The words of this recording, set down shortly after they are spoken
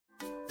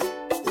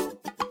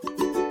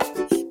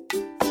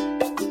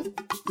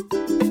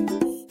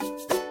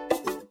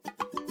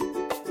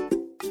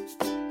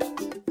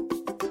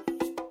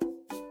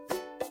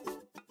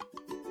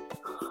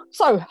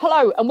So,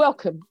 hello and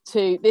welcome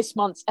to this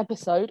month's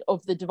episode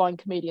of the Divine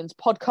Comedians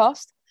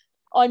podcast.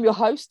 I'm your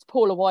host,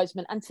 Paula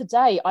Wiseman, and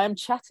today I am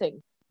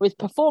chatting with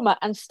performer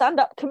and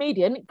stand-up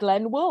comedian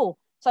Glenn Wool.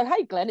 So,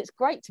 hey, Glenn, it's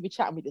great to be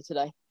chatting with you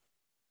today.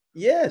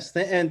 Yes,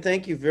 and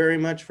thank you very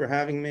much for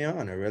having me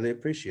on. I really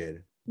appreciate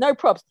it. No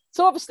props.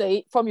 So,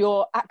 obviously, from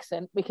your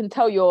accent, we can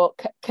tell you're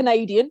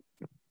Canadian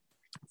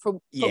from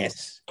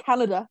Yes.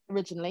 Canada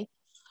originally.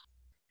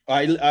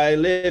 I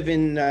live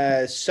in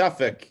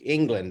Suffolk,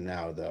 England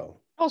now, though.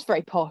 That was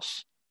very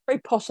posh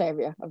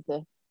area of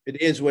the...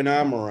 It is when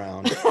I'm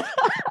around.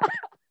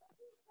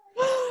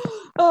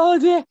 Oh,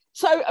 dear.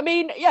 So, I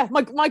mean, yeah,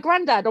 my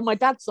granddad on my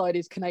dad's side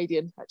is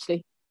Canadian,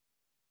 actually.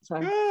 So,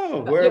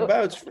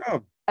 whereabouts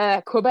from?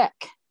 Quebec.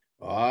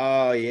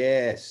 Oh,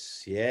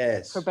 yes.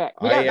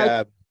 Quebec.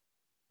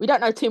 We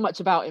don't know too much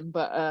about him,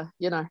 but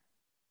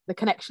the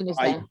connection is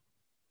there.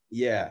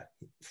 Yeah,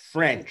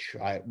 French.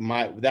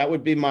 That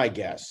would be my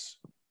guess.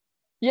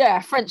 Yeah,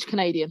 French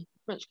Canadian,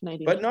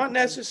 but not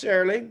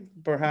necessarily.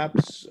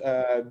 Perhaps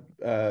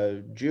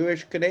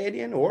Jewish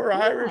Canadian or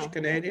Irish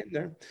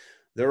Canadian.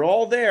 They're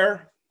all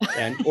there,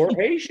 or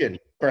Haitian.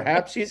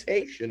 Perhaps he's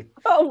Haitian.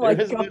 Oh my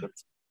God.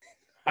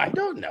 I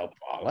don't know,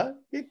 Paula.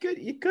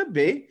 It could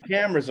be.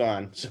 Camera's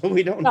on, so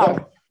we don't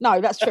know. No,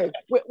 that's true.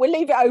 We'll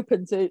leave it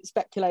open to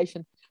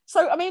speculation.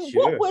 So, I mean,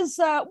 sure. What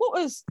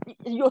was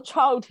your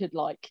childhood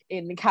like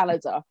in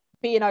Canada?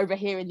 Being over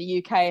here in the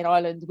UK and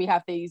Ireland, we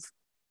have these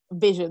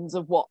visions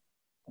of what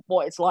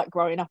it's like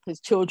growing up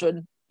as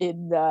children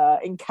in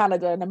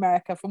Canada and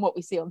America from what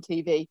we see on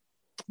TV.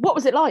 What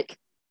was it like?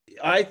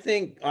 I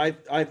think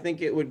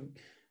it would.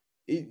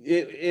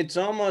 It's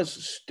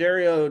almost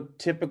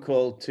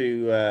stereotypical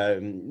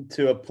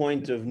to a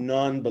point of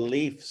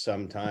non-belief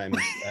sometimes.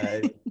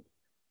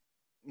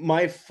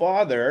 My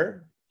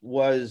father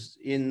was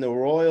in the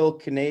Royal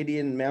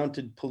Canadian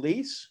Mounted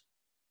Police,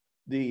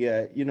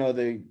 the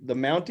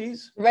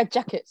Mounties. Red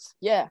jackets,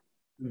 yeah.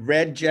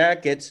 Red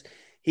jackets.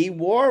 He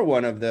wore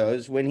one of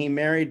those when he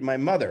married my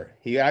mother.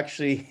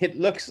 It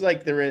looks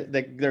like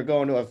they're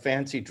going to a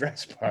fancy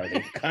dress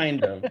party,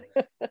 kind of.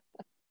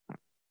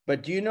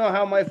 But do you know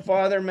how my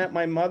father met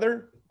my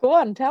mother? Go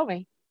on, tell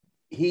me.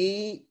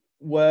 He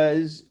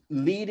was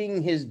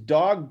leading his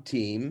dog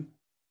team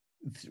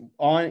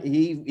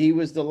he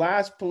was the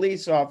last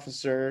police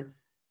officer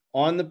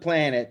on the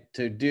planet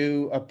to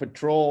do a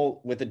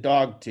patrol with a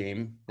dog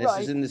team. This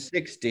is in the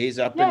 60s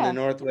up in the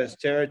Northwest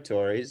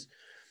Territories.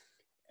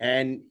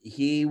 And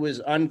he was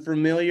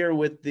unfamiliar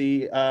with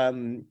the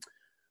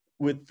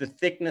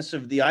thickness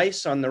of the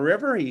ice on the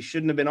river. He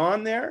shouldn't have been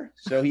on there.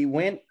 So he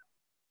went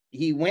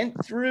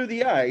through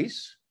the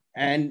ice,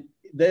 and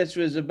this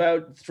was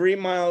about 3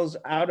 miles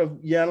out of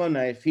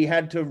Yellowknife. He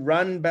had to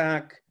run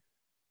back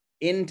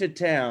into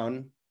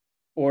town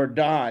or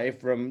die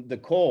from the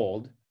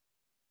cold.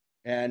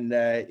 And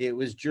it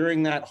was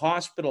during that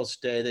hospital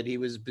stay that he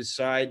was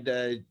beside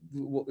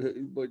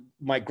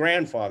my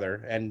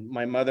grandfather, and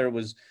my mother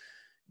was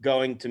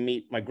going to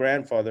meet my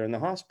grandfather in the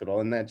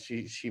hospital, and that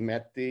she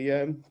met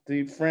the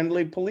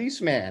friendly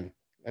policeman,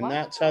 and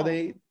that's how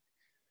they,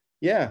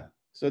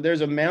 So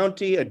there's a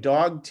Mountie, a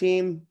dog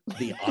team,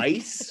 the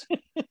ice.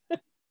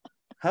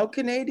 How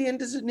Canadian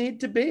does it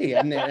need to be?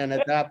 And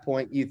at that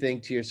point, you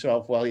think to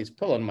yourself, well, he's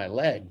pulling my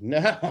leg.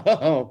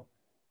 No,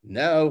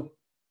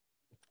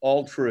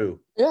 all true.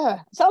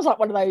 Yeah, sounds like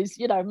one of those,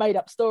 made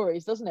up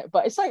stories, doesn't it?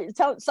 But it's so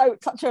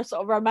such a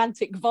sort of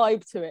romantic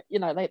vibe to it.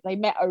 They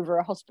met over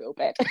a hospital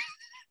bed.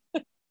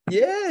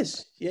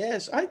 Yes. There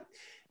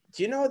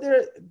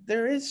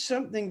is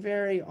something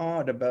very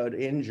odd about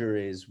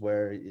injuries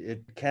where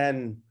it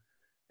can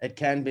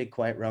be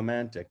quite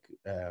romantic.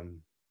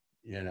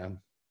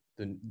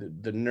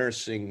 The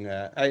nursing,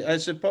 I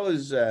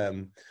suppose,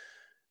 when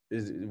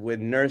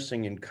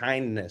nursing and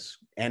kindness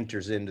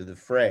enters into the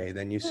fray,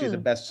 then you see the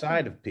best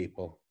side of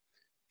people.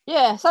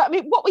 Yeah. So, I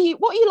mean, what were you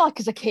like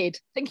as a kid?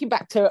 Thinking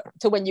back to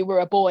when you were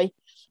a boy.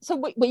 So,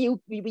 were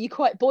you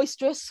quite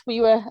boisterous? Were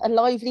you a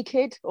lively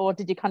kid, or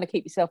did you kind of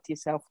keep yourself to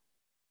yourself?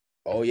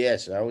 Oh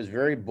yes, I was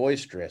very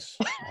boisterous.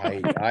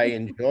 I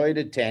enjoyed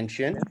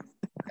attention,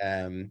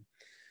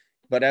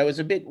 but I was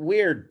a bit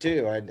weird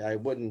too. I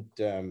wouldn't.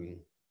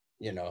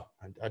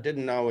 I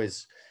didn't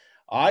always,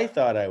 I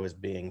thought I was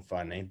being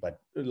funny,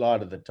 but a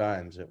lot of the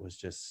times it was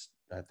just,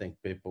 I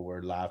think people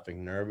were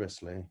laughing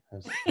nervously.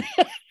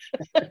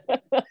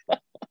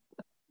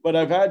 But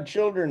I've had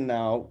children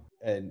now,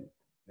 and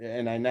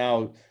I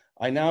now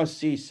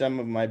see some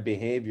of my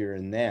behavior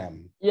in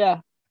them.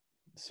 Yeah.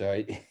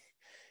 So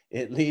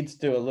it leads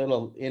to a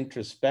little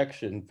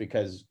introspection,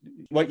 because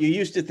what you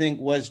used to think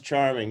was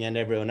charming and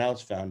everyone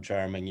else found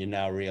charming, you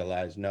now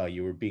realize, no,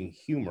 you were being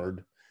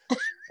humored.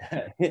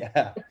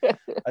 Yeah,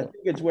 I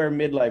think it's where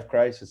midlife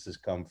crises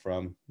come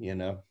from,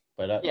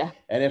 But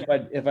and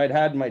if I'd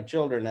had my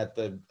children at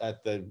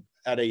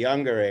a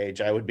younger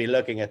age, I would be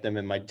looking at them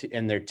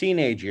in their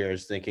teenage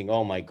years, thinking,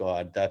 "Oh my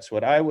God, that's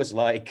what I was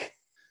like."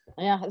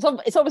 Yeah,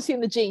 it's obviously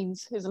in the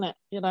genes, isn't it?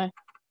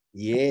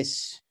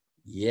 Yes,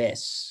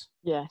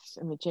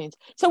 in the genes.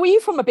 So, were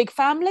you from a big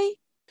family?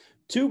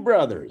 two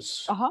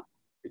brothers. Uh-huh.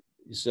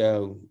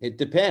 So it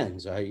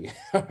depends. Are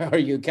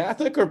you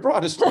Catholic or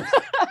Protestant?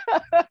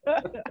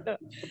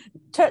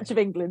 Church of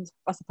England,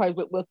 I suppose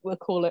we'll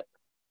call it.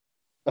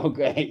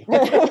 Okay.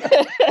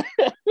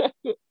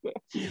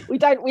 we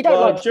don't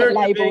like to put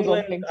labels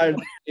on things.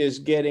 Is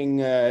getting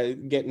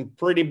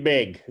pretty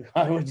big,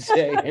 I would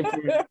say,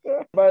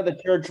 by the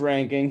church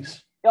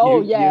rankings.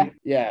 Oh, yeah.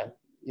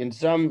 In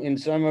some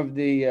of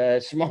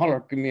the smaller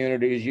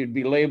communities, you'd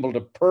be labeled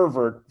a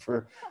pervert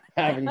for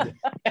having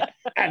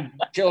had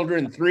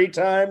children 3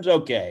 times.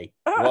 Okay,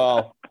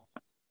 well,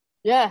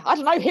 yeah, I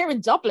don't know. Here in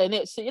Dublin,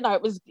 it's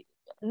it was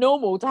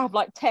normal to have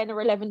like 10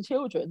 or 11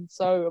 children.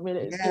 So I mean,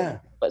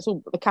 it's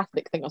all the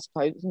Catholic thing, I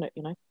suppose, isn't it?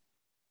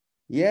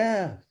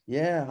 Yeah.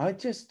 I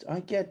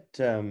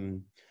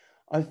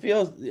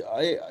feel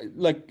I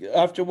like,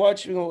 after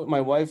watching what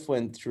my wife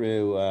went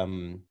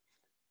through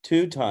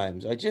 2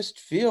 times, I just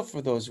feel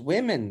for those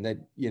women that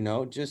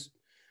just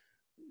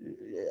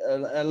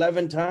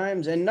 11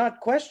 times and not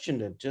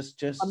questioned it.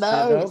 Just I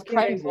know, said, it's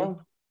crazy.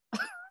 Well,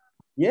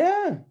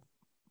 yeah.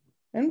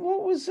 And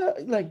what was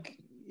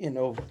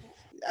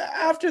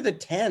after the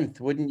 10th,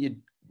 wouldn't you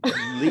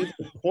leave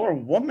the poor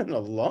woman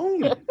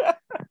alone?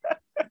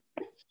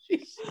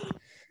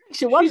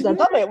 She wonder,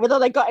 doesn't it, whether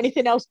they got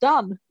anything else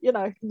done,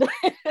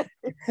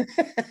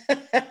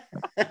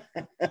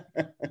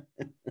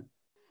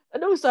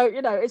 And also,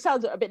 it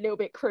sounds a little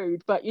bit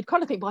crude, but you'd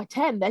kind of think by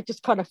 10 they're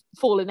just kind of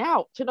falling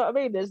out. Do you know what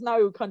I mean? There's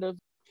no kind of.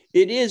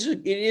 It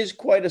is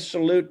quite a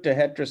salute to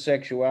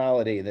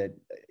heterosexuality that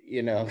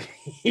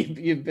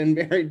you've been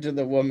married to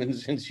the woman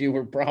since you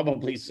were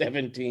probably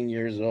 17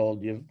 years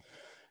old.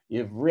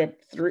 You've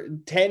ripped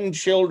 10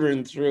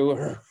 children through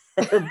her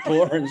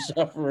poor and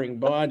suffering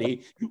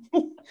body.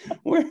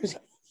 Where's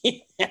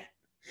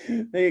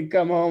they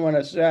come home on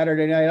a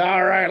Saturday night?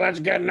 All right, let's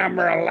get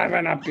number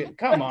 11 up here.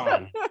 Come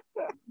on.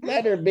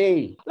 Let her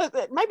be. Look,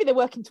 maybe they're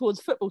working towards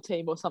a football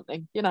team or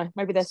something.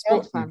 Maybe they're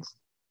sports fans.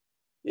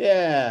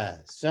 Yeah,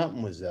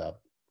 something was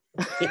up.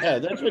 Yeah,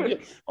 that's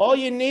what all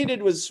you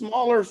needed was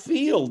smaller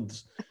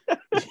fields. I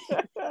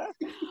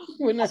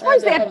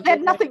suppose they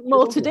had nothing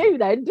more to do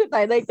then, didn't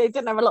they? They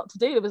didn't have a lot to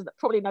do. There was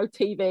probably no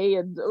TV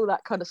and all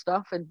that kind of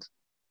stuff, and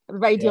the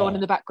radio on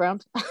in the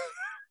background.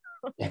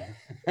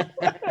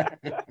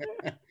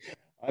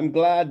 I'm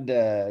glad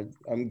there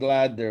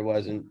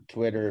wasn't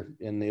Twitter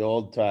in the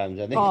old times.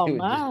 I think it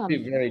would just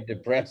be very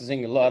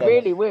depressing. A lot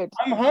really weird.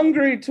 I'm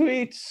hungry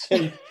tweets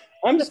and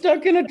I'm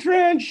stuck in a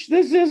trench.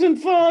 This isn't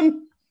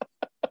fun.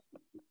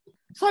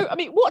 So, I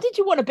mean, what did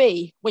you want to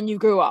be when you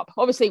grew up?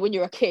 Obviously, when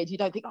you're a kid, you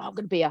don't think, I'm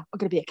going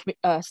to be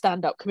a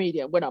stand-up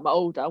comedian when I'm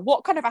older.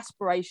 What kind of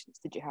aspirations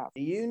did you have?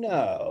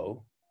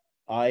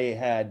 I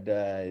had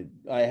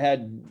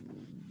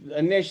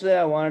initially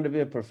I wanted to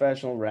be a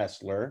professional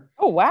wrestler.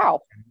 Oh,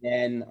 wow.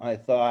 And then I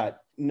thought,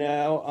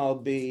 no, I'll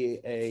be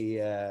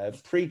a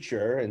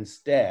preacher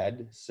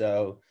instead.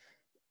 So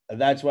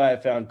that's why I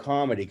found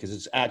comedy, because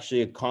it's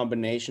actually a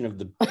combination of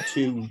the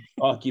 2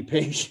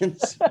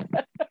 occupations.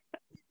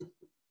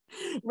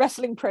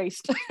 Wrestling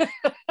priest.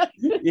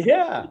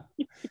 Yeah,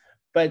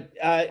 but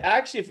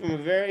actually from a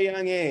very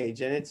young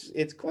age, and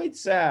it's quite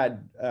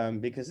sad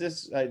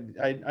because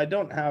I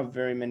don't have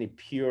very many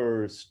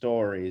pure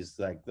stories.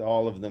 Like,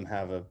 all of them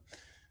have a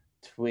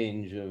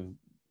twinge of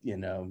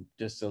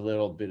just a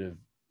little bit of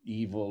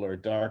evil or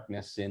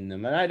darkness in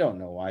them, and I don't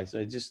know why. So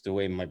it's just the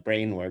way my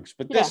brain works.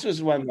 But this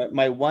was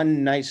my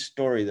one nice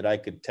story that I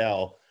could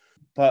tell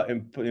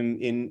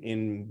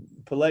in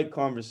polite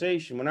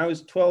conversation. When I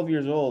was 12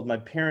 years old, my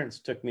parents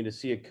took me to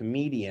see a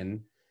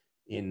comedian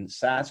in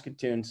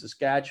Saskatoon,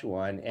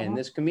 Saskatchewan, and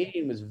this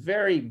comedian was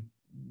very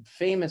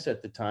famous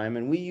at the time,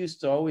 and we used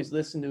to always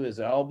listen to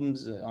his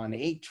albums on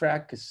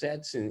 8-track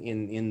cassettes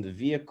in the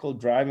vehicle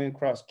driving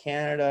across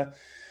Canada.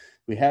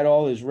 We had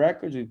all his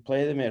records, we'd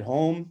play them at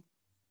home,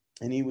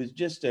 and he was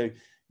just a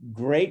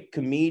great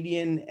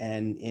comedian,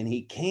 and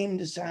he came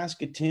to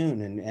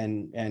Saskatoon,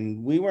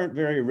 and we weren't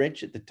very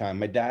rich at the time.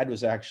 My dad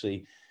was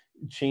actually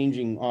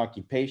changing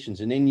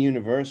occupations and in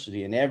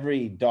university, and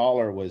every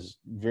dollar was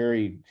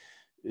very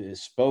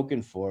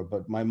spoken for.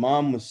 But my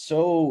mom was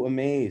so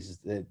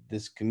amazed that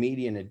this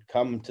comedian had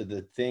come to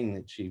the thing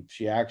that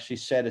she actually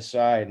set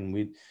aside, and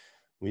we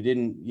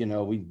didn't,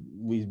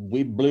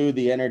 we blew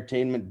the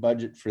entertainment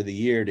budget for the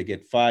year to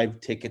get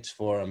 5 tickets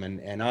for him,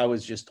 and I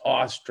was just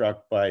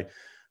awestruck by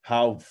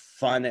how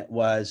fun it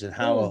was and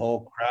how a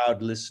whole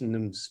crowd listened to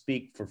him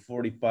speak for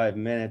 45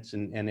 minutes.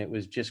 And it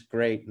was just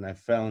great. And I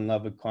fell in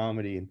love with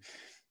comedy. And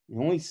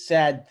the only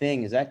sad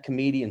thing is that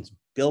comedian's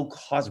Bill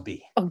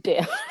Cosby. Oh,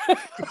 dear.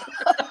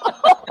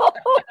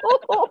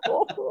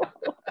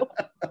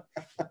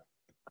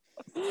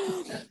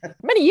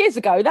 Many years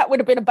ago, that would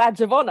have been a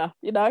badge of honor,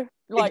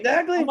 Like,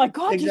 exactly. Oh, my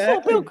God, exactly.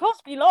 You saw Bill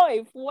Cosby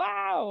live.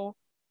 Wow.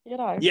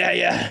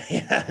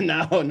 Yeah.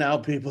 Now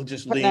people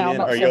just lean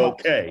in. Are you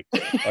okay?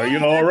 Are you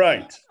all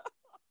right?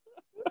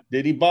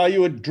 Did he buy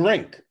you a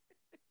drink?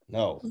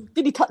 No.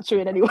 Did he touch you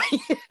in any way?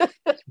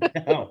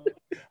 No.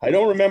 I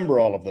don't remember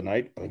all of the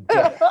night. But,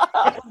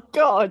 oh,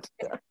 God.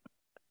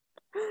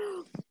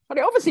 But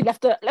it obviously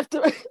left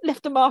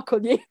a mark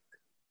on you.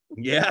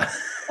 Yeah,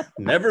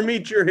 never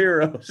meet your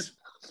heroes.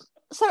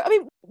 So, I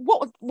mean,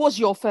 what was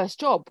your first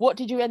job? What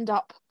did you end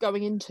up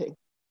going into?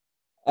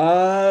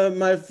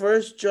 My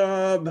first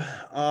job,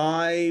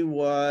 I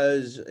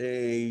was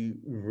a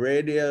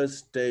radio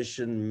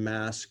station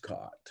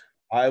mascot.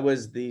 I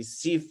was the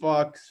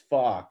Seafox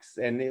Fox,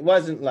 and it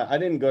wasn't like I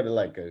didn't go to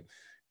like a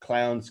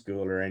clown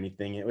school or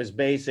anything. It was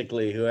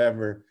basically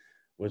whoever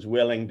was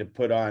willing to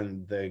put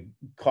on the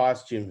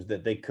costumes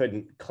that they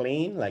couldn't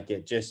clean. Like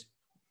it just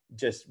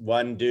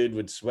one dude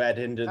would sweat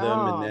into them,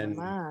 and then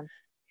man.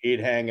 He'd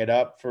hang it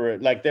up for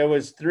it. Like there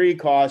was 3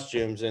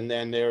 costumes, and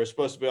then they were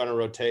supposed to be on a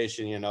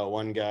rotation. You know,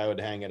 one guy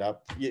would hang it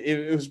up.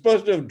 It was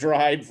supposed to have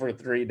dried for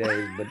 3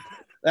 days, but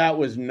that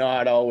was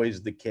not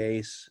always the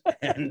case.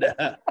 And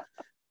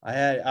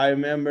I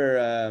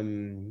remember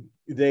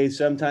they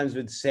sometimes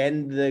would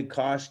send the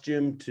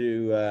costume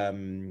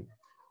to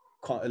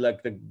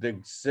like the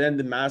send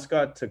the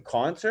mascot to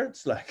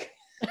concerts, like.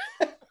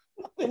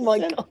 Oh my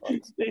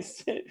God.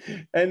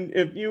 And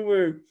if you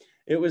were,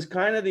 it was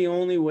kind of the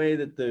only way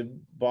that the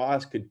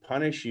boss could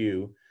punish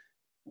you,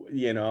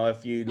 you know,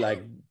 if you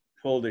like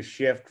pulled a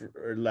shift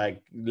or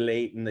like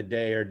late in the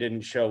day or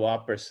didn't show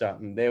up or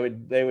something, they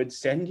would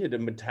send you to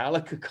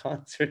Metallica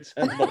concerts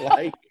and the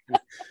like.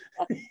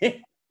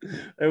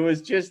 There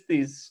was just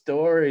these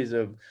stories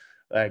of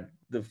like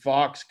the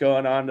fox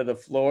going onto the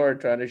floor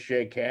trying to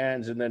shake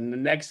hands, and then the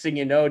next thing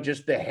you know,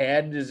 just the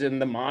head is in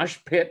the mosh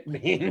pit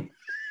being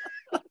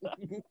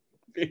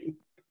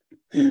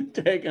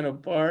taken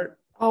apart.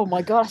 Oh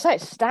my God, I say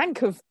it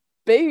stank of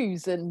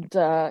booze and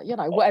you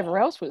know, whatever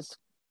else was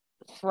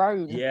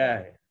thrown.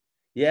 Yeah,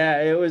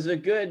 it was a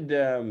good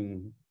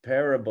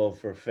parable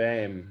for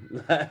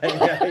fame.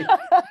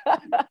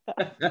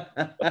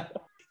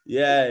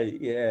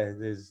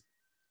 There's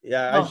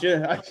I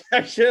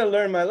should have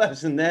learned my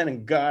lesson then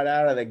and got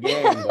out of the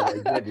game,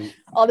 but I didn't.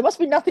 Oh, there must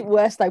be nothing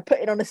worse though,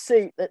 putting on a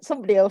suit that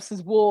somebody else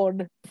has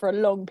worn for a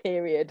long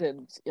period,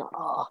 and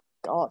oh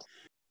God.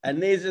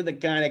 And these are the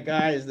kind of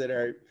guys that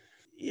are,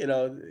 you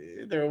know,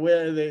 they're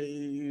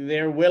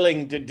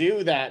willing to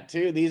do that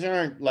too. These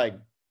aren't like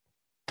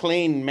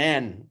clean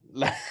men.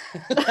 Like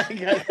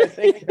I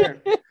think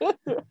they're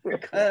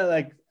kind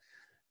of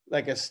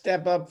like a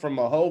step up from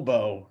a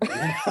hobo. You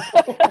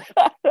know?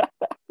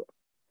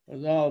 It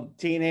was all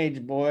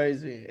teenage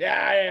boys.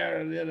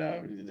 Yeah, you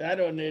know, I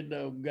don't need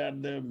no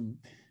goddamn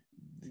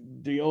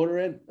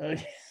deodorant.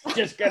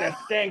 Just gonna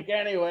stink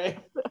anyway.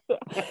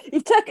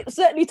 You've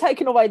certainly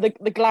taken away the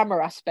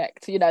glamour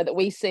aspect, you know, that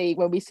we see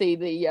when we see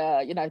the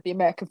you know, the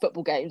American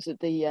football games with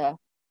the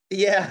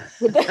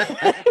with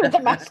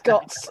the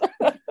mascots.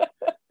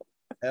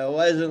 It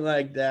wasn't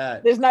like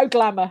that. There's no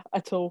glamour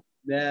at all.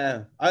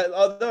 Yeah,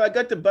 although I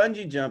got to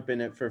bungee jump in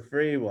it for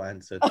free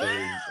once at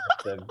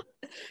the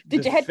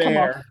Did your head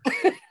fair.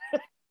 come off?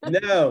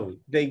 No,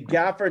 they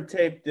gaffer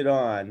taped it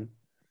on.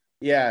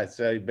 Yeah,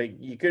 so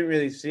but you couldn't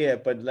really see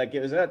it, but like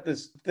it was at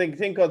this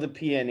thing called the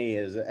PNE,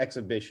 is an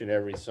exhibition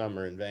every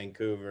summer in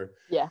Vancouver.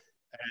 Yeah,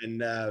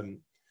 and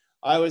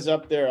I was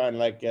up there on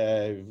like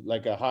a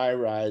high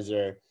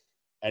riser,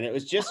 and it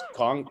was just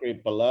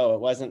concrete below. It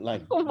wasn't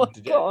like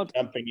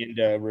jumping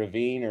into a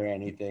ravine or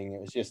anything.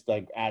 It was just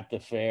like at the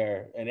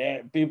fair,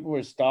 and people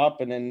were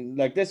stopping. And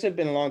like this had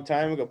been a long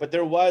time ago, but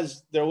there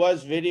was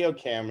video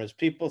cameras.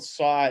 People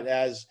saw it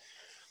as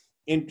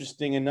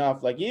interesting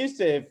enough. Like you used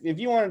to, if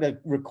you wanted to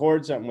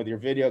record something with your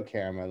video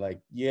camera, like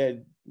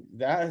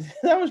that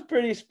was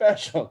pretty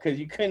special, because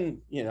you couldn't,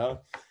 you know,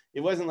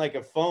 it wasn't like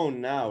a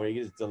phone now where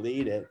you just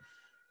delete it.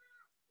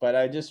 But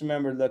I just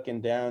remember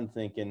looking down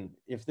thinking,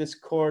 if this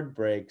cord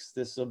breaks,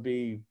 this will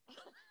be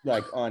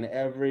like on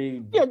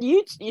every you'd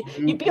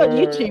be on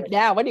YouTube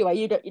now anyway.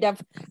 You'd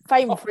have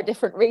fame for a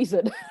different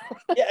reason.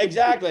 Yeah,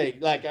 exactly.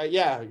 Like I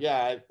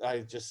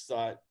just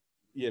thought,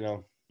 you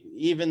know,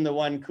 even the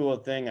one cool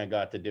thing I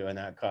got to do in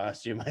that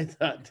costume, I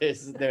thought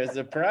there's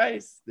a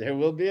price. There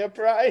will be a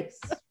price.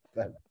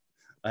 But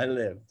I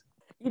lived.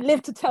 You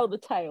lived to tell the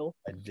tale.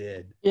 I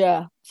did.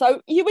 Yeah.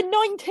 So you were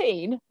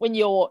 19 when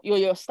your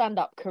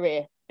stand-up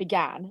career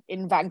began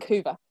in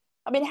Vancouver.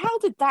 I mean, how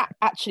did that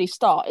actually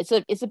start?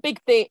 It's a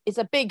big thing. It's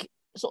a big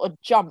sort of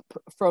jump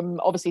from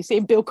obviously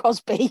seeing Bill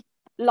Cosby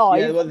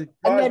live and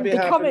then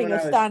becoming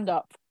a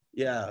stand-up.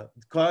 Yeah,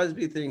 the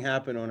Cosby thing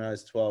happened when I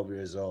was 12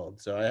 years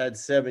old. So I had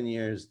 7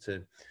 years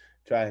to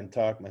try and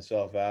talk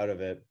myself out of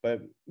it.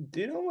 But do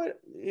you know what?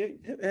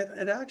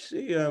 It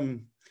actually,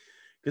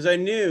 because I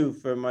knew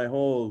for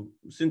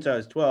since I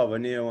was 12, I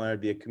knew I wanted to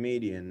be a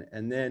comedian.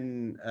 And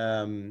then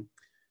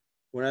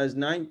when I was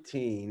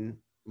 19,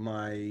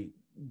 my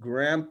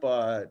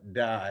grandpa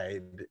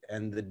died.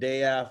 And the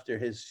day after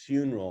his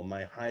funeral,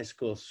 my high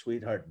school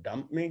sweetheart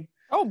dumped me.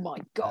 Oh my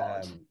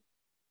God.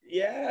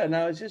 Yeah, and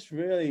I was just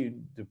really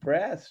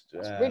depressed.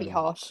 That's really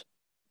harsh.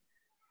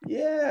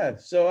 Yeah,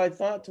 so I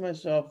thought to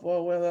myself,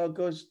 well, I'll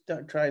go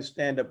try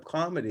stand-up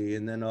comedy,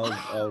 and then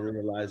I'll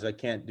realize I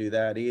can't do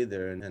that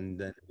either, and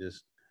then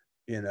just,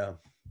 you know,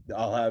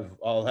 I'll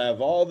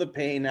have all the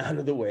pain out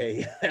of the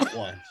way at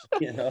once,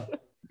 you know.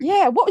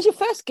 Yeah. What was your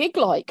first gig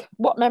like?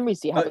 What memories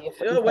do you have of your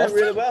It went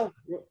really well.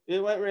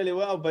 It went really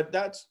well, but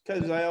that's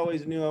because I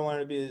always knew I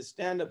wanted to be a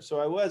stand-up. So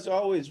I was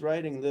always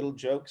writing little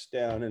jokes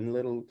down and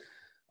little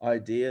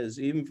ideas,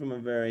 even from a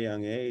very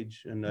young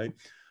age. And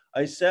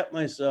I set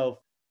myself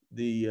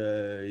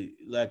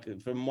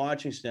like from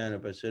watching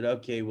stand-up, I said,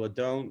 okay, well,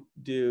 don't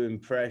do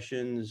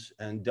impressions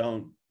and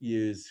don't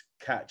use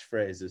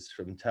catchphrases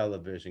from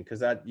television,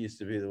 because that used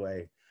to be the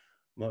way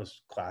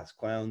most class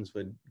clowns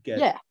would get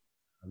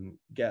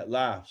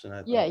laughs. And I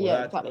thought, well,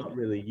 that's exactly. not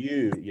really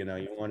you. You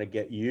want to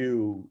get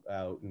you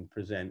out and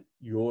present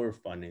your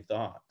funny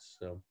thoughts.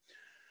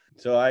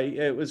 So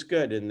it was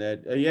good in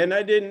that, and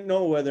I didn't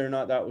know whether or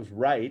not that was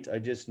right. I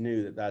just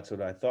knew that that's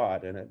what I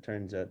thought, and it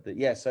turns out that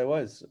yes, I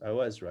was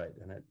right,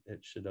 and it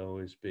should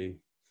always be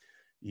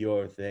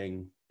your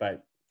thing.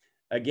 But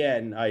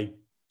again,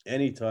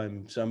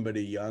 anytime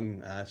somebody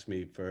young asks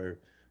me for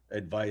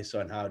advice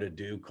on how to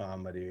do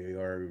comedy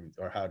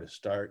or how to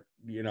start,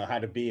 how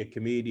to be a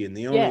comedian,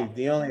 the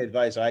only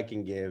advice I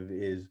can give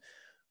is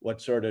what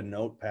sort of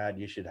notepad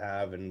you should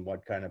have and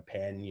what kind of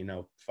pen,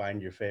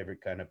 find your favorite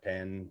kind of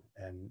pen,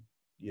 and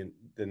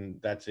then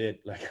that's it.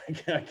 Like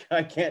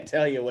I can't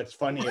tell you what's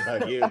funny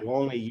about you.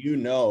 Only you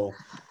know,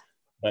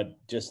 but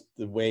just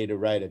the way to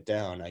write it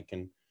down, I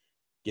can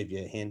give you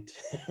a hint.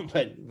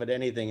 but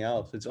anything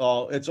else, it's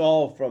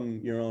all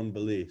from your own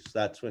beliefs.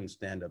 That's when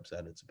stand-up's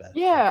at its best.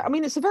 Yeah, I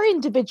mean, it's a very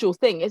individual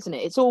thing, isn't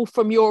it? It's all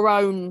from your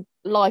own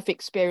life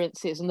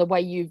experiences and the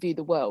way you view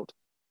the world.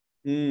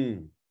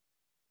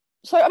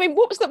 So, I mean,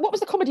 what was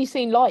the comedy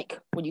scene like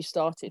when you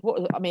started?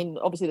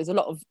 Obviously, there's a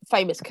lot of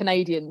famous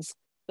Canadians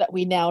that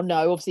we now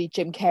know. Obviously,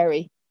 Jim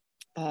Carrey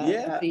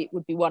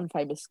would be one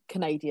famous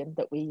Canadian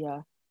that we.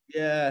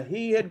 Yeah,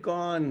 he had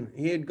gone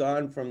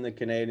from the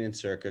Canadian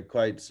circuit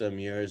quite some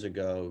years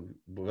ago.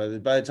 By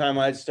the time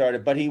I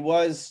started, but he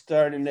was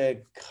starting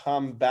to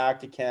come back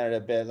to Canada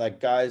a bit.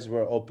 Like guys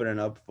were opening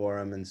up for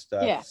him and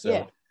stuff. Yeah,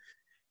 so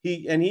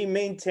he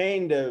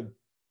maintained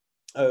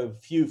a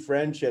few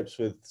friendships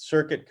with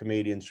circuit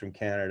comedians from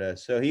Canada.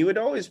 So he would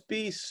always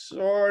be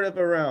sort of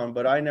around,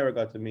 but I never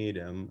got to meet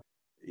him.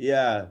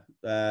 Yeah,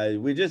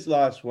 we just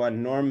lost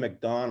one, Norm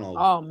Macdonald.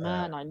 Oh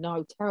man, I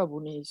know, terrible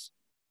news.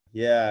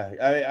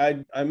 Yeah,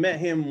 I met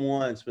him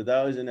once, but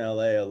that was in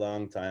LA a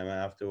long time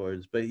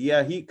afterwards. But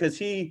yeah, he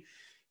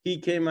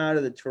came out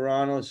of the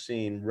Toronto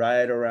scene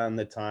right around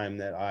the time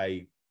that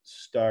I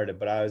started,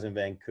 but I was in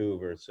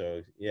Vancouver.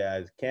 So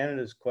yeah,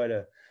 Canada's quite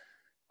a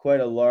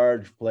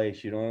large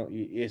place.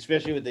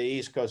 Especially with the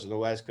East Coast and the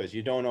West Coast,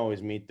 you don't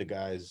always meet the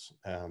guys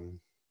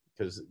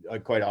because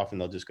quite often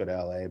they'll just go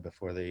to LA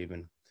before they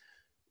even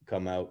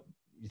come out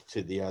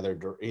to the other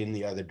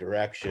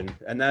direction.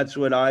 And that's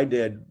what I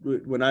did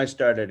when I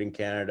started in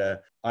Canada.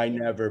 I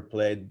never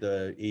played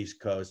the East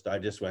Coast. I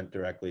just went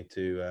directly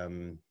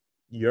to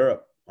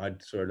Europe.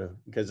 I'd sort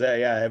of, because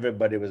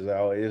everybody was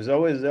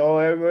always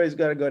everybody's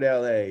got to go to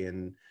LA.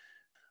 And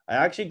I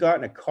actually got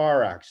in a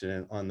car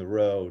accident on the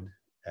road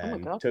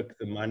and took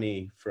the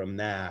money from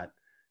that,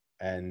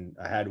 and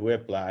I had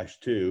whiplash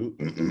too.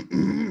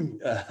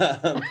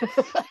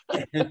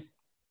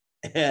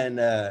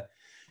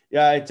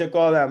 I took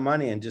all that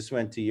money and just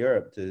went to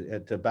Europe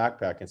to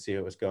backpack and see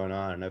what was going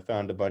on. And I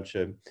found a bunch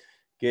of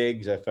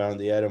gigs. I found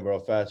the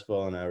Edinburgh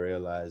Festival, and I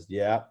realized,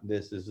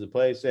 this is the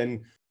place.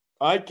 And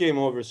I came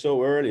over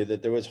so early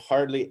that there was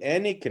hardly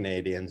any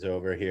Canadians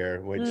over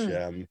here, which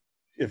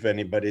if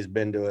anybody's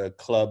been to a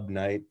club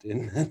night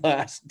in the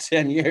last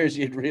 10 years,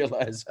 you'd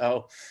realize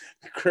how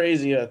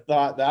crazy a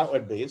thought that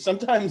would be.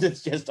 Sometimes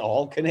it's just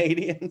all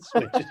Canadians. So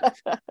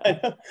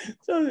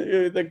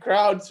the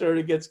crowd sort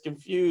of gets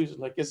confused.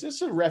 Like, is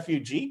this a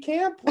refugee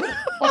camp?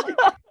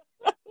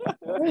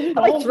 Are they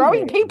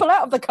throwing people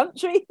out of the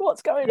country?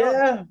 What's going on?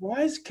 Yeah,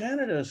 why is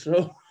Canada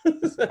so...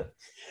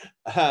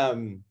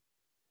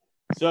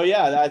 So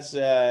yeah, that's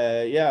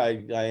I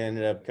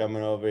ended up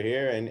coming over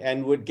here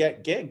and would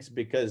get gigs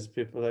because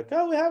people are like,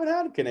 oh, we haven't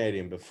had a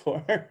Canadian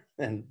before.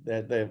 And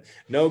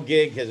no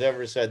gig has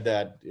ever said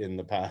that in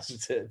the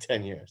past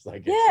 10 years.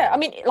 Like, I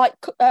mean, like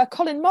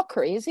Colin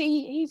Mockery,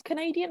 he's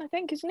Canadian, I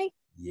think, isn't he?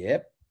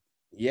 Yep.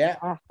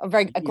 Yeah. A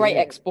very great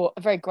export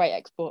of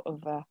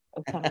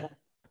Canada.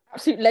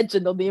 Absolute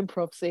legend on the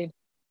improv scene.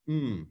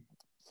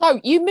 So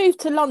you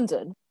moved to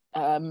London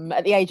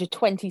at the age of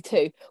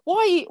 22.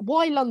 Why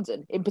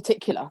London in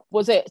particular?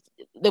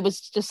 There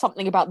was just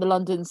something about the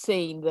London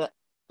scene that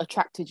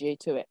attracted you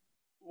to it?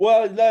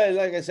 Well,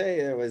 like I say,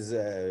 it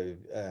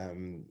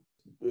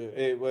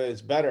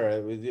was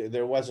better.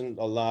 There wasn't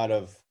a lot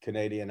of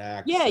Canadian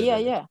acts.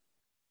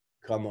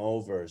 Come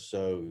over.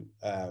 So,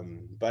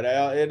 but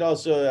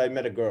I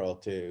met a girl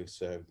too.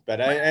 So,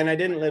 I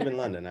didn't live in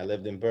London. I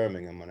lived in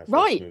Birmingham when I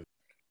first moved.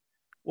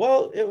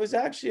 Well, it was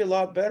actually a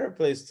lot better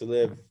place to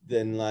live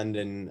than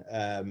London,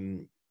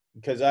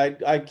 because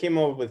I came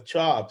over with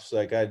chops.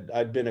 Like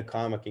I'd been a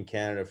comic in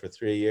Canada for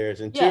 3 years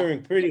and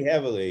touring pretty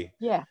heavily.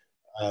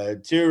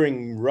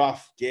 Touring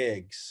rough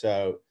gigs,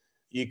 so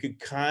you could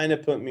kind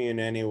of put me in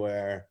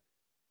anywhere.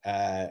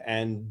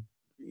 And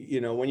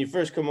when you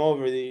first come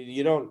over,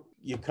 you don't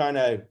you kind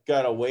of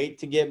gotta wait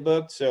to get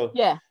booked. So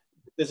Yeah.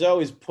 there's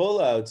always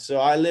pullouts. So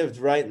I lived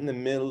right in the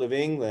middle of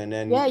England,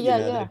 and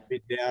they'd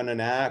be down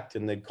an act,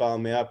 and they'd call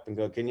me up and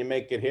go, "Can you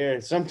make it here?"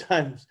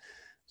 Sometimes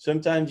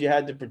you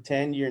had to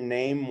pretend your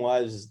name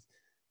was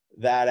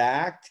that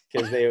act,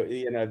 because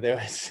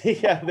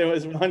there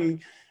was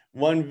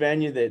one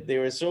venue that they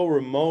were so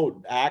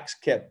remote, acts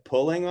kept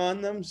pulling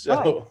on them.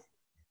 So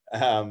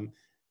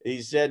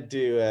he said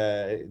to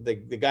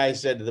the guy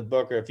said to the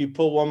booker, "If you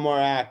pull one more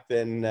act,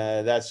 then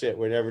that's it.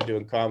 We're never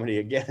doing comedy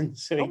again."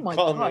 So he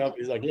called me up.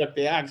 He's like, "Look,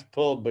 the act's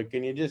pulled, but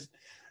can you just,"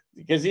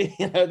 because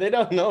they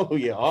don't know who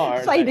you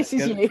are. Say this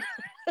is you.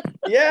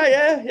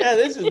 Yeah.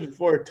 This is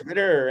before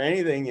Twitter or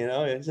anything.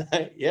 It's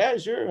like, yeah,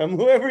 sure, I'm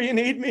whoever you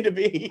need me to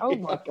be. Oh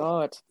my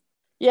God.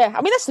 Yeah,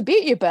 I mean, that's the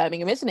beauty of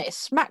Birmingham, isn't it? It's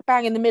smack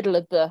bang in the middle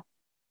of the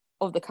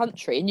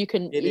country, and you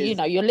can,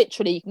 you're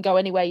literally, you can go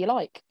anywhere you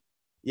like.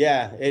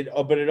 Yeah,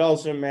 but it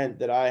also meant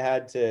that I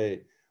had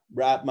to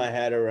wrap my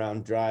head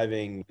around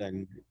driving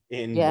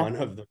in one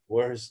of the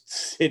worst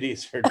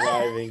cities for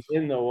driving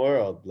in the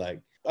world.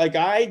 Like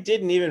I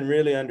didn't even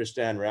really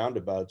understand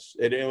roundabouts.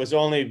 It was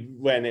only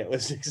when it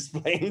was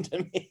explained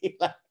to me.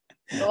 I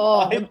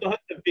thought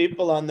the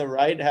people on the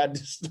right had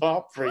to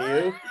stop for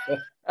you.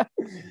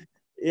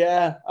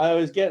 Yeah, I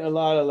was getting a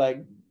lot of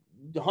like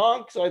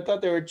honks. I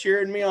thought they were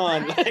cheering me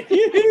on. Like,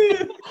 you're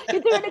doing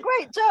a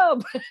great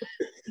job.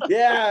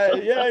 Yeah,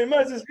 you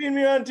must have seen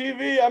me on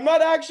TV. I'm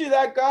not actually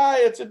that guy.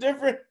 It's a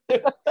different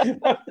name.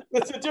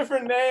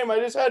 I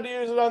just had to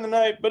use it on the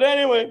night. But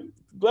anyway,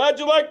 glad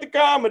you like the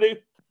comedy.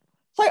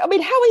 So, I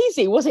mean, how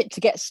easy was it to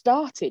get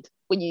started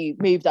when you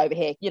moved over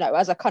here,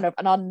 as a kind of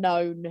an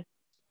unknown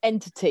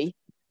entity?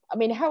 I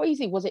mean, how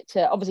easy was it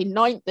to, obviously,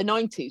 the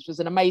 90s was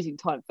an amazing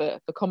time for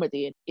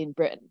comedy in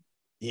Britain.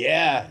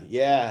 Yeah.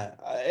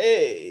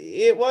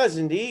 It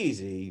wasn't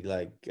easy.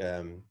 Like,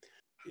 there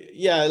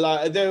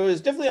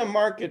was definitely a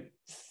market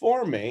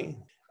for me.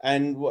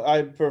 And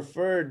I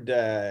preferred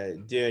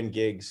doing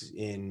gigs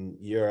in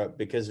Europe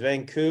because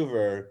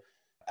Vancouver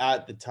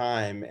at the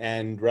time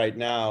and right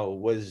now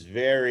was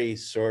very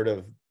sort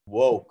of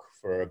woke,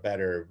 for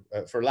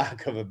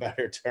lack of a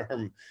better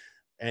term.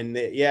 And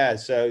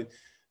so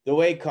the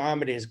way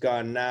comedy has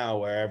gone now,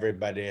 where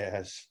everybody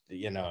has,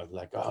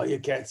 like, oh, you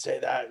can't say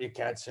that, you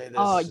can't say this.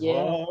 Oh,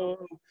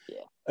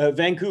 yeah.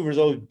 Vancouver's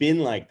always been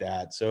like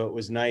that, so it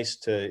was nice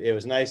to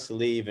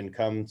leave and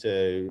come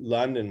to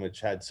London,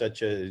 which had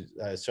such a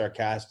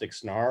sarcastic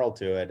snarl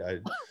to it.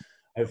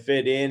 I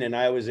fit in, and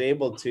I was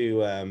able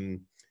to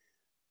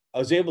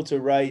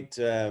write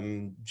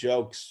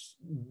jokes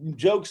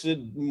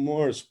that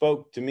more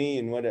spoke to me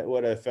and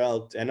what I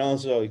felt. And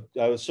also,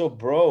 I was so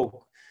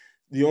broke,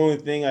 the only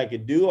thing I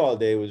could do all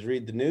day was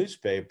read the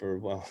newspaper.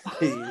 Well,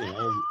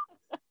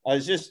 I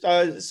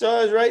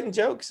was writing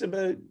jokes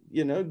about,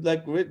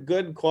 like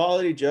good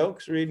quality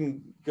jokes,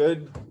 reading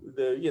good,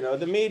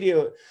 the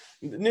media,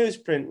 the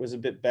newsprint was a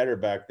bit better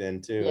back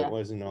then too. Yeah. It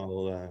wasn't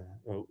all,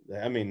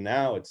 I mean,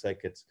 now it's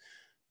like it's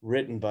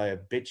written by a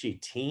bitchy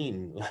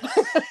teen.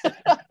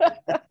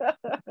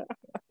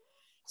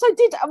 So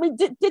did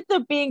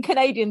the being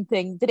Canadian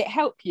thing, did it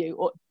help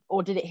you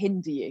or did it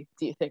hinder you,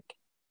 do you think?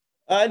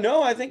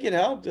 No, I think it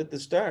helped at the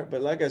start,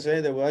 but like I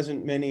say, there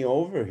wasn't many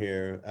over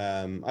here.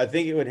 I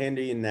think it would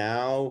hinder you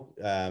now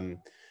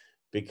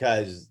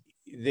because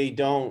they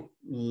don't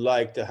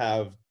like to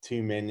have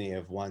too many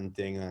of one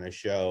thing on a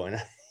show.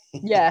 And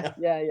yeah.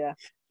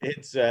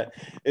 It's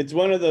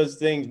one of those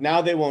things.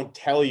 Now they won't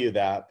tell you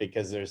that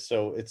because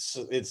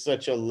it's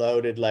such a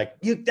loaded, like,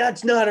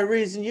 that's not a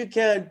reason you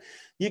can't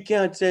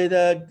say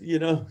that, you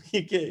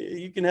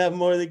can have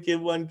more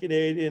than one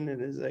Canadian. And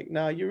it's like,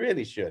 no, you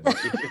really shouldn't.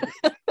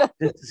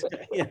 It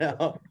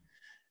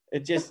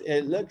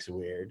looks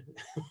weird.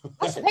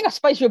 That's the thing. I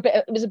suppose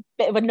it was a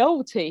bit of a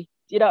novelty.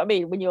 You know what I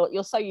mean? When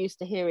you're so used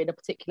to hearing a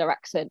particular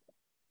accent,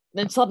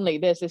 then suddenly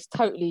there's this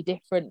totally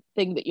different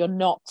thing that you're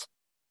not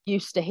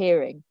used to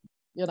hearing.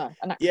 An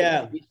accent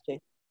you're used to.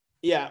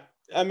 Yeah.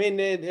 I mean,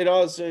 it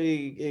also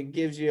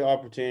gives you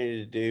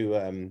opportunity to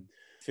do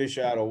fish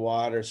out of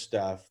water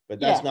stuff, but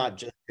that's not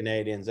just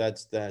Canadians.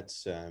 That's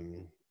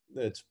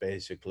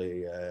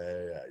basically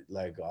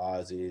like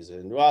Aussies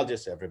and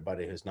just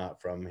everybody who's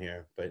not from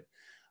here. But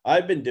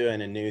I've been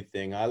doing a new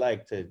thing. I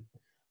like to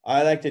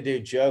do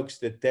jokes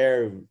that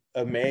they're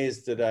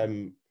amazed that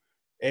I'm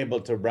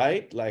able to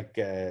write, like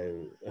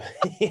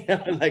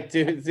like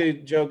do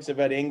jokes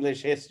about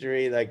English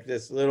history, like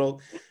this little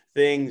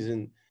things.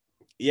 And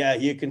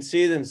you can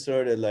see them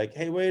sort of like,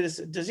 hey, wait a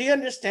second, does he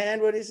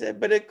understand what he said?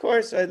 But of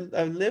course,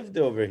 I've lived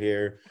over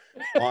here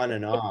on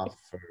and off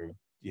for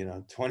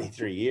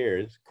 23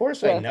 years. Of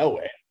course, I know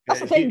it. That's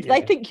the thing.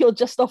 They think you're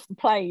just off the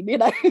plane,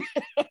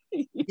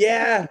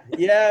 Yeah.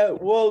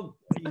 Well,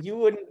 you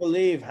wouldn't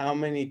believe how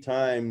many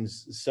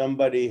times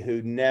somebody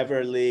who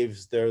never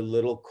leaves their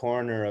little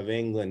corner of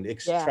England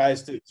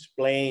tries to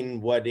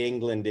explain what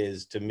England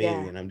is to me.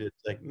 And I'm just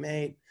like,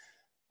 mate,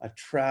 I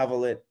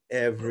travel it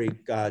every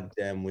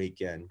goddamn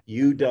weekend.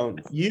 You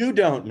don't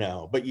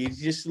know, but you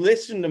just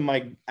listen to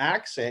my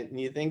accent and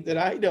you think that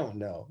I don't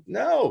know.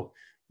 No,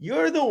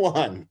 You're the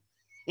one.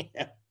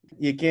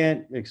 You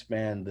can't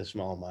expand the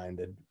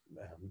small-minded.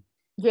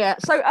 Yeah.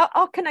 So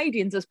are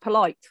Canadians as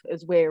polite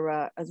as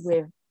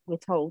we're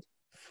told?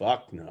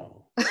 Fuck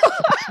no.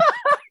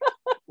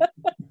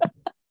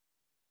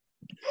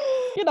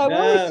 You know, we're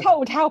always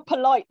told how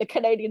polite the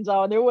Canadians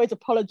are, and they're always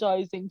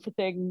apologizing for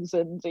things.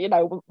 And, you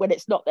know, when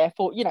it's not their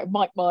fault, you know,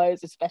 Mike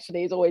Myers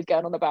especially is always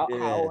going on about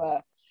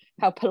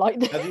how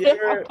polite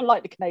how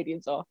polite the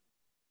Canadians are.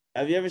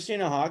 Have you ever seen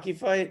a hockey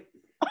fight?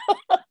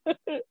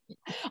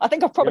 I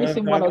think I've probably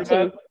seen one or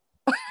two.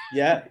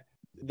 Yeah,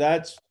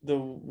 that's the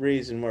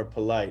reason we're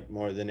polite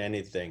more than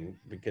anything,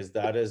 because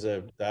that is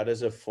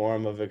a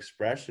form of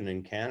expression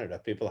in Canada.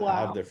 People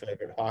have their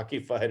favorite hockey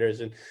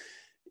fighters, and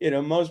you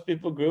know, most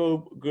people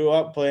grew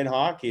up playing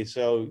hockey,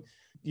 so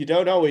you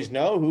don't always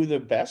know who the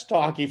best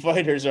hockey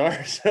fighters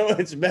are. So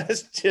it's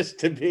best just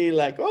to be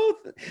like, oh,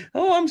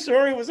 I'm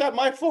sorry, was that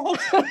my fault?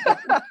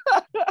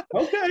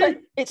 Okay. So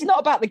it's not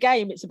about the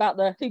game; it's about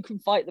who can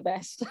fight the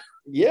best.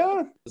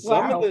 Yeah,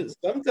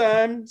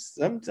 sometimes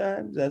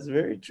that's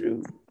very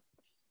true.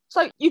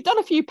 So you've done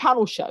a few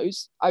panel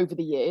shows over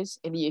the years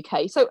in the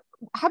UK. So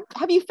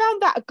have you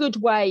found that a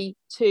good way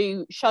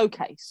to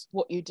showcase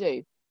what you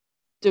do?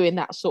 Doing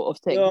that sort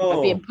of thing,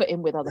 being put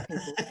in with other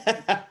people.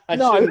 I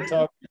shouldn't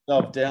talk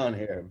myself down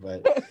here,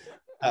 but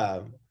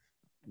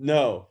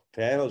no,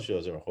 panel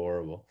shows are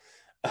horrible.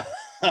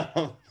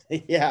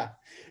 Yeah,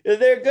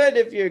 they're good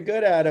if you're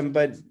good at them,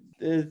 but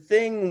the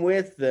thing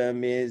with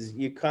them is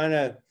you kind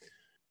of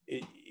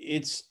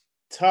it's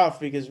tough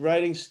because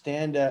writing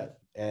stand-up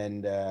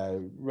and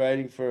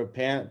writing for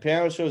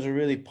panel shows are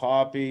really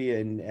poppy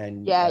and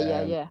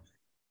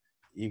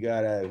you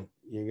gotta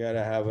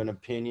have an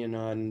opinion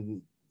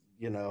on,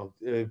 you know,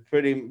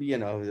 pretty, you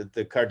know,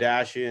 the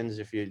Kardashians,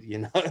 if you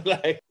know,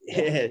 like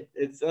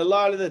it's a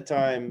lot of the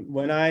time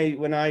when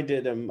I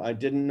did them, I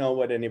didn't know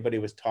what anybody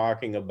was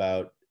talking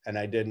about, and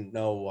I didn't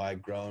know why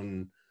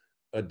grown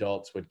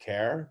adults would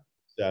care.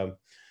 So,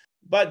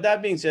 but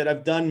that being said,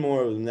 I've done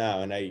more of them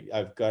now, and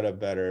I've got a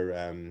better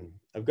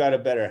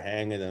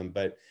hang of them.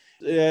 But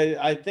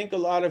I think a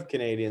lot of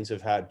Canadians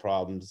have had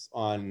problems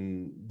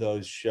on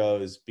those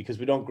shows because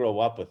we don't grow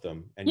up with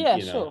them, and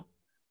sure.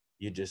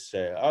 You just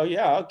say, oh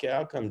yeah, okay,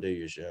 I'll come do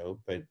your show.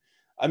 But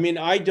I mean,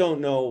 I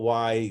don't know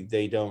why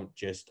they don't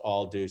just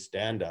all do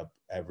stand-up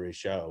every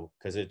show,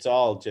 because it's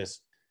all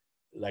just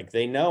like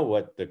they know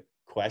what the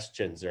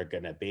questions are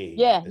gonna be.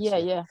 Yeah.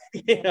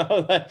 You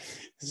know, like,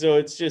 so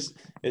it's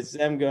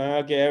them going,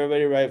 okay,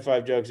 everybody write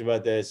 5 jokes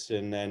about this,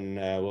 and then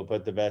we'll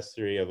put the best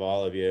 3 of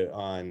all of you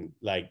on.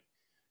 Like,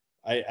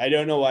 I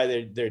don't know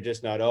why they're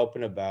just not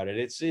open about it.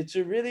 It's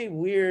a really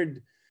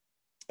weird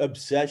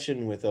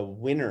obsession with a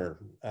winner.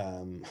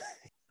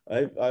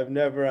 I've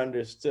never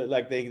understood,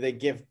 like they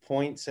give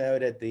points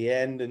out at the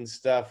end and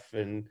stuff,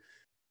 and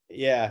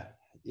yeah.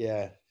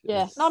 No,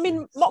 I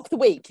mean, Mock the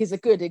Week is a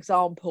good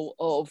example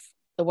of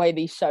the way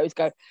these shows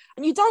go,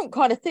 and you don't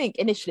kind of think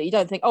initially, you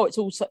don't think, oh, it's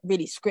all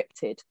really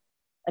scripted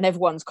and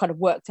everyone's kind of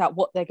worked out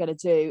what they're going to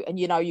do, and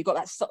you know, you got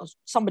that sort of,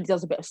 somebody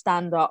does a bit of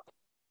stand-up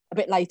a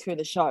bit later in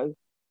the show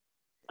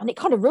and it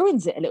kind of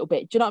ruins it a little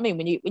bit. Do you know what I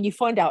mean? When you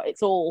find out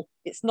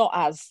it's not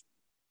as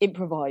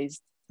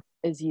improvised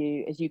as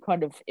you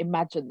kind of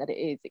imagine that it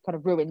is, it kind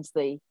of ruins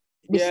the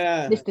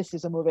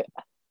mysticism of it.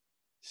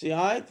 See,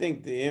 I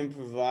think the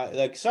improvise,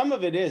 like some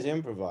of it is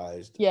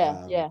improvised.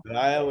 Yeah. But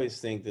I always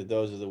think that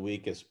those are the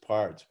weakest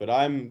parts. But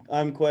I'm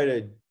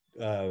quite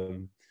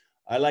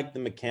I like the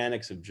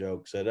mechanics of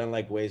jokes. I don't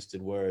like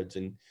wasted words.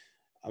 And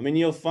I mean,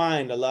 you'll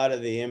find a lot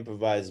of the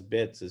improvised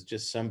bits is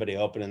just somebody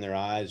opening their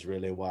eyes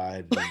really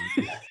wide. And,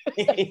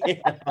 you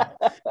know,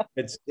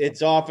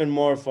 it's often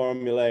more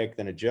formulaic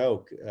than a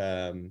joke.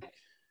 And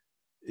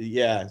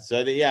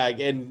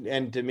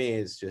to me,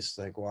 it's just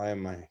like, why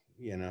am I?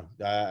 You know,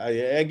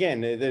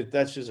 again,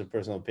 that's just a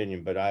personal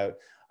opinion, but I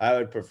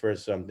would prefer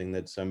something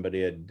that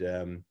somebody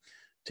had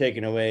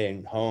taken away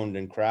and honed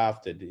and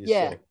crafted.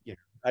 Like, you know,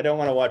 I don't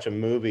want to watch a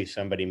movie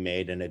somebody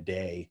made in a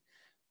day.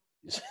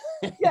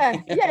 Yeah.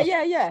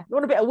 You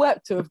want a bit of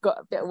work to have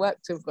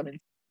gone in.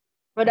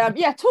 But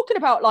talking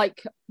about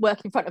like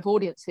work in front of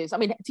audiences, I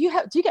mean, do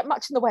you get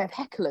much in the way of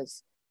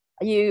hecklers?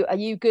 Are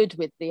you good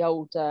with the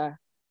old?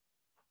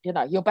 You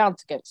know, you're bound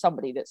to get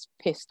somebody that's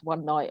pissed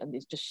one night and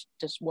is just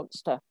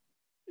wants to.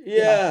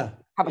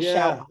 Have a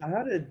shout. I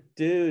had a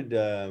dude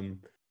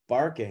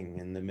barking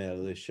in the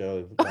middle of the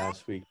show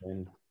last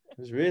weekend.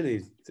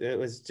 It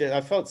was just,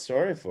 I felt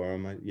sorry for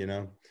him, you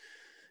know.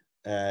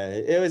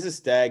 It was a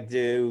stag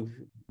do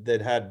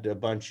that had a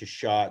bunch of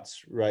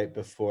shots right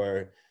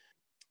before.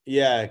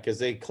 Yeah, because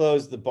they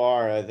closed the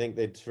bar. I think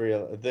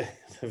the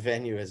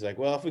venue is like,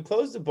 well, if we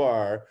close the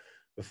bar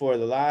before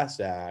the last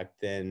act,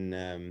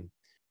 then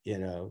you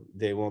know,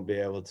 they won't be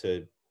able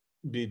to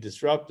be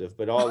disruptive.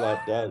 But all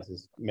that does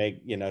is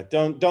make, you know,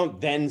 don't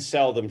then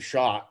sell them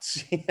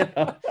shots, you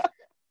know.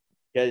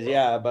 Because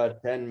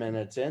about 10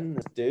 minutes in,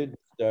 this dude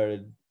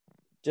started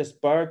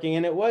just barking,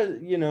 and it was,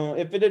 you know,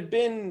 if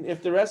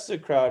the rest of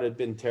the crowd had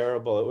been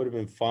terrible, it would have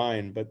been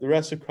fine, but the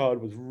rest of the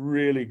crowd was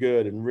really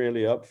good and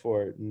really up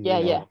for it. And,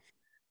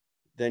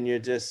 then you're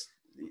just,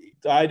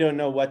 I don't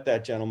know what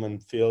that gentleman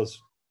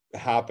feels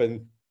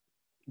happened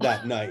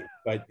that night,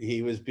 but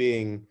he was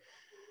being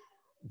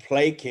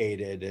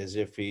placated as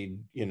if he'd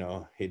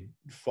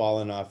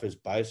fallen off his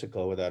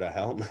bicycle without a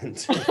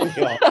helmet. We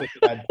all just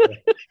had to,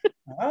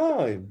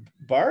 oh,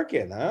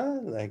 barking, huh?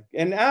 Like,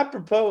 and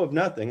apropos of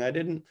nothing,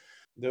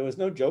 there was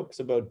no jokes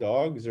about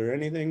dogs or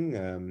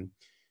anything.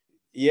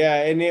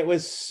 Yeah, and it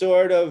was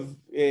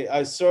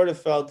I sort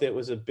of felt it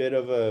was a bit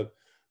of a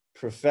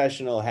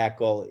professional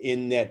heckle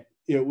in that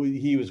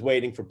he was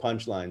waiting for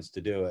punchlines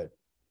to do it.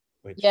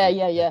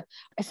 Yeah.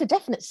 It's a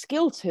definite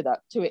skill to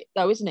it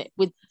though, isn't it?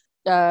 With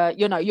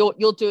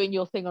you're doing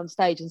your thing on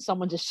stage and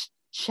someone just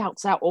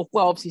shouts out, or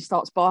well, obviously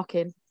starts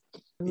barking.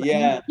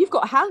 Yeah, you've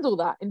got to handle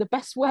that in the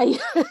best way.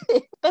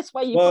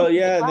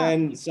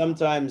 Then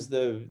sometimes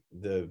the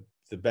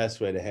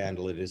best way to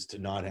handle it is to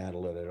not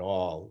handle it at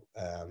all.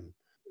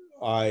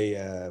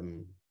 I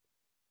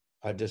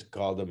just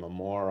called him a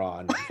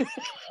moron.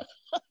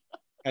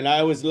 And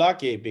I was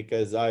lucky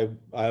because I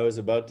was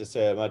about to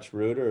say a much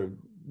ruder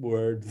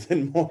word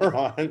than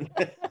moron.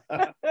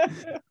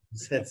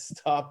 Said,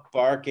 "Stop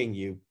barking,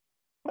 you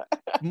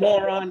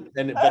moron."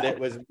 But it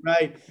was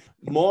right.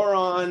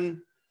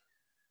 Moron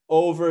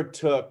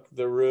overtook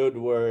the rude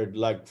word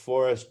like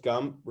Forrest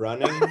Gump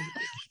running.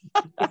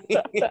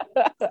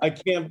 I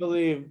can't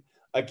believe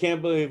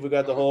we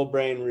got the whole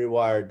brain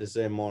rewired to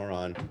say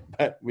moron,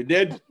 but we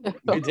did,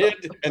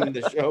 and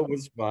the show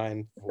was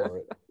fine for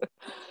it.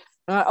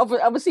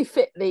 Obviously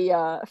fit the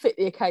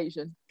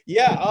occasion.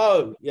 Yeah.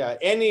 Oh, yeah.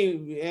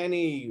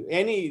 Any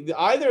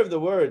either of the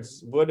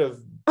words would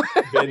have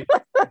been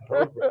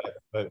appropriate,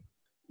 but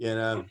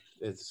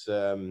it's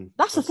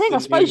that's the thing. I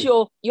suppose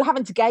you're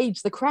having to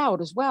gauge the crowd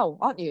as well,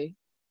 aren't you?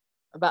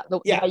 About the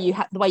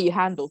way you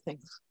handle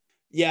things.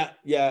 Yeah,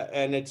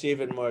 and it's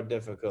even more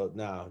difficult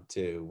now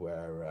too,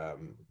 where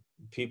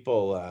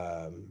people,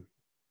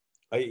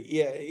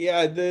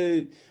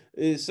 the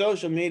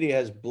social media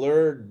has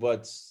blurred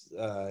what's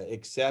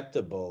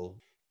acceptable.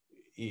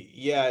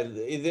 Yeah,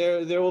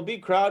 there will be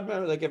crowd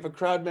members. Like if a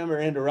crowd member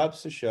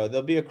interrupts the show,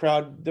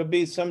 there'll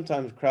be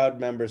sometimes crowd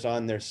members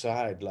on their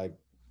side, like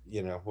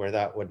where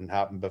that wouldn't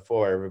happen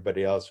before.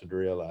 Everybody else would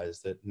realize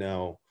that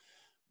no,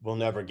 we'll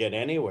never get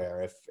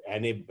anywhere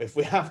if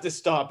we have to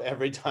stop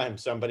every time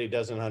somebody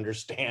doesn't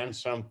understand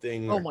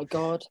something. Oh my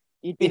God,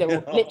 you'd be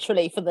there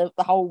literally for the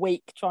whole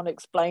week trying to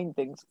explain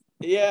things.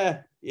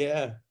 Yeah.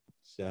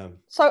 So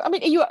I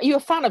mean, are you a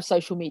fan of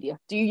social media?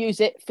 Do you use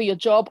it for your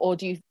job, or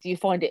do you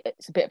find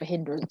it's a bit of a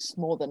hindrance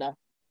more than a?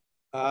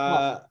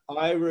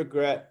 I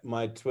regret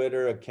my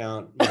Twitter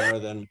account more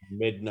than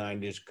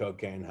mid-90s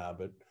cocaine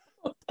habit.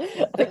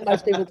 I think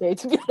most people do,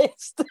 to be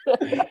honest.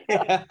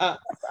 Yeah,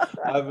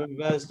 I've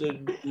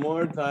invested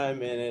more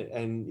time in it,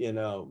 and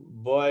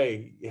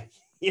boy,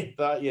 you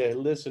thought you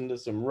listened to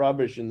some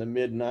rubbish in the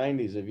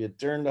mid-90s if you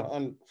turned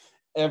on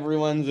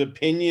everyone's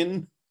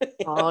opinion.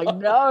 I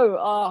know.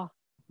 Oh.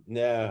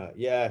 No,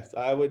 yeah,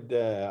 I would.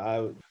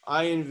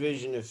 I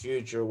envision a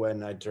future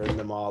when I turn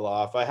them all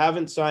off. I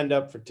haven't signed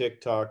up for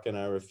TikTok, and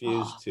I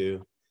refuse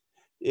to.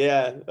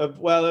 Yeah,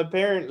 well,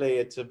 apparently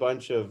it's a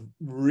bunch of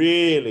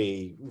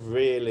really,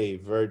 really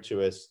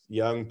virtuous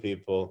young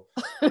people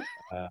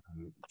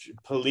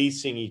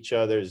policing each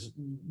other's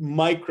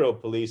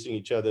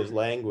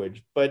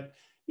language, but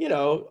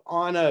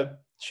on a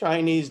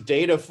Chinese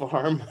data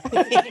farm.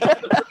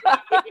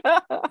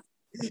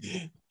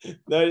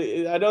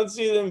 I don't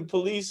see them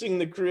policing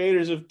the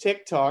creators of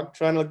TikTok,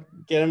 trying to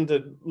get them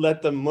to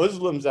let the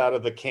Muslims out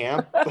of the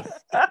camp.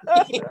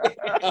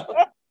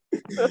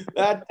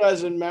 That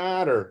doesn't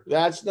matter.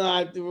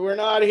 We're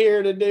not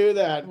here to do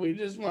that. We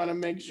just want to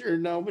make sure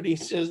nobody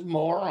says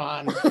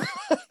moron.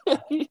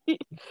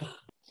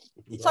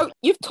 So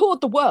you've toured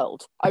the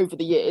world over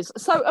the years.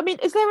 So, I mean,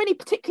 is there any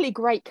particularly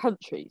great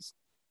countries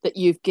that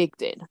you've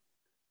gigged in?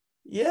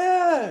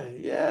 Yeah.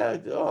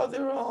 Oh,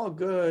 they're all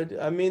good.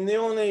 I mean, the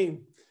only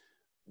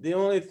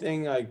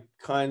thing I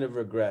kind of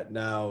regret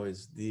now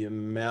is the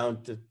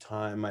amount of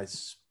time I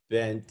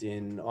spent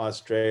in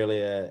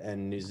Australia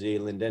and New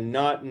Zealand, and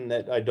not in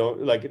that I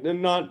don't like,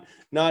 not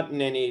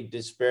in any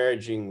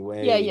disparaging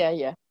way.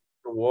 Yeah.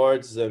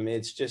 Towards them.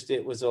 It's just,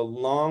 it was a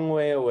long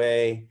way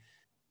away.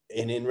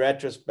 And in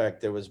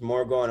retrospect, there was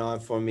more going on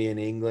for me in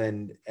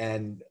England.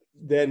 And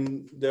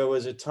then there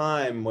was a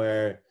time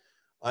where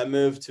I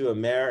moved to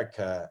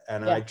America,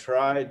 and I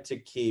tried to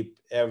keep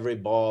every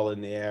ball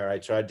in the air. I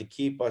tried to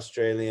keep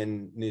Australia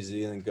and New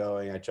Zealand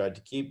going. I tried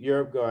to keep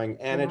Europe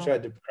going, and I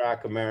tried to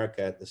crack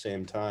America at the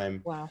same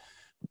time. Wow.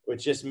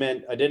 Which just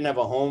meant I didn't have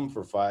a home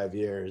for 5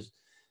 years,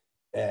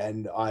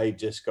 and I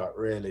just got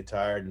really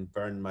tired and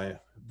burned my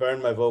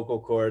vocal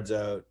cords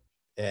out.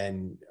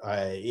 And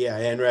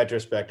in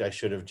retrospect, I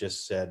should have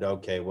just said,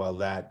 okay,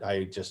 well,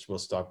 I just will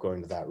stop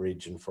going to that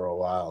region for a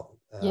while.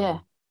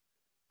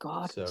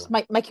 God, so. Just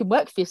make it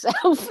work for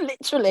yourself,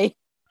 literally.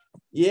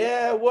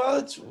 Yeah,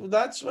 well,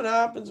 that's what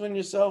happens when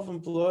you're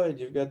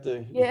self-employed. You've got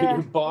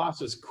your boss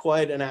is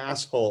quite an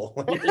asshole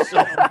when you're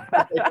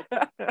self-employed.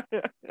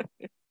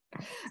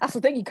 That's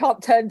the thing. You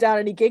can't turn down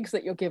any gigs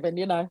that you're given.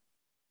 You know.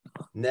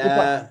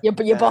 Nah.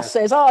 Your boss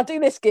says, "Oh, I'll do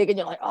this gig," and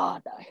you're like, "Oh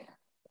no."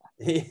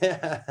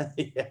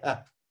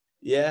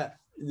 Yeah.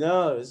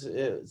 No,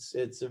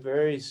 it's a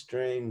very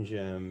strange.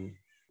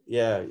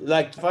 Yeah,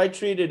 like if I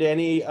treated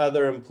any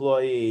other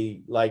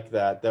employee like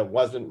that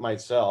wasn't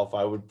myself,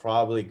 I would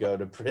probably go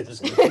to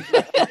prison.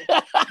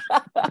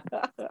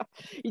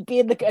 You'd be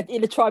in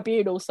a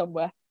tribunal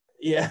somewhere.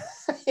 Yeah.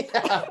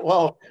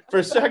 Well,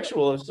 for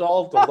sexual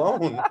assault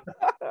alone.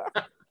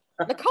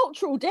 The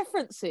cultural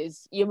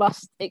differences you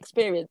must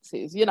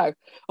experiences, you know,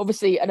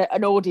 obviously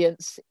an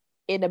audience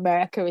in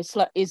America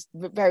is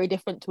very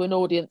different to an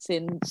audience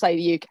in, say,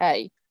 the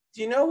UK.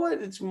 Do you know what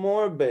it's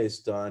more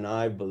based on?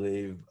 I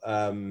believe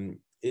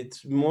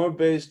it's more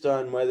based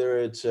on whether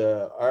it's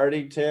a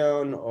arty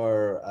town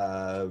or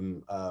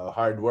a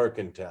hard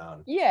working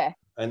town. Yeah.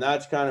 And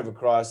that's kind of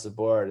across the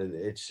board.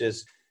 It's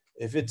just,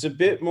 if it's a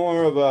bit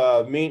more of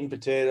a meat and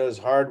potatoes,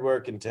 hard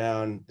working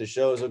town, the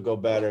shows will go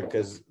better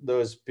because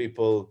those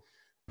people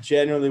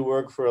generally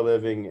work for a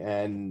living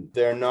and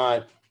they're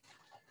not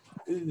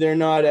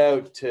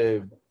out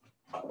to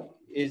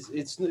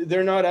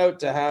they're not out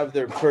to have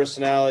their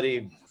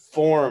personality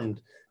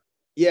formed.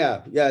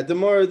 Yeah. The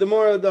more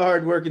the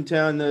hard working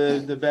town,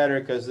 the better,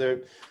 because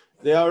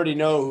they already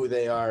know who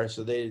they are,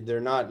 so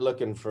they're not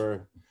looking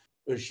for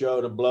a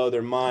show to blow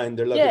their mind.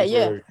 They're looking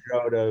for a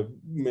show to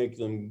make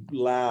them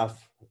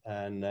laugh.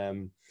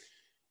 And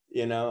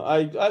you know,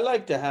 I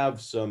like to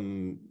have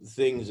some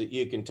things that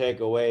you can take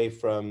away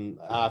from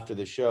after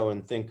the show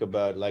and think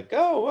about, like,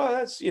 oh, well,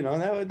 that's, you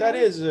know, that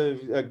is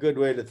a good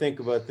way to think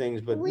about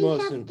things. But we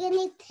have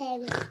guinea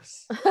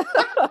pigs.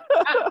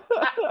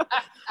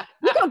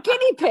 You got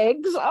guinea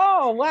pigs?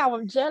 Oh, wow,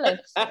 I'm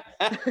jealous.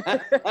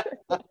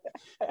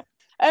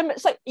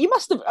 So you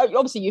must have,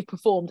 obviously you've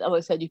performed, as I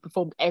said, you've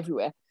performed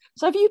everywhere.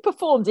 So have you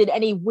performed in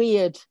any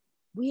weird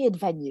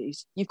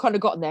venues? You've kind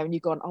of gotten there and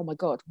you've gone, oh my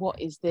God, what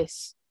is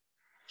this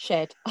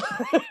shed?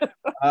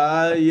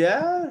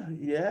 Yeah.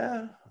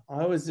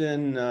 I was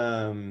in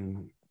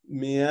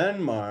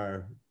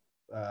Myanmar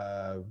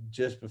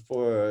just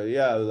before,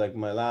 like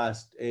my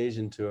last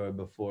Asian tour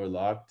before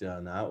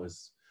lockdown.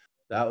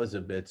 That was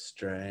a bit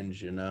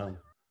strange, you know.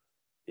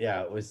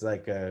 Yeah, it was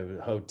like a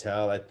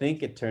hotel. I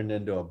think it turned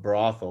into a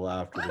brothel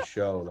after the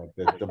show, like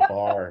the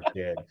bar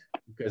did,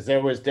 because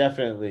there was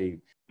definitely,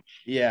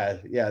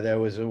 there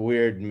was a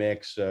weird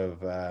mix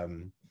of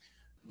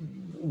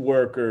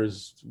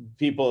workers,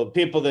 people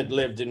that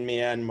lived in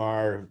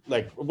Myanmar,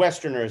 like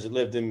Westerners that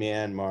lived in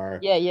Myanmar.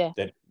 Yeah.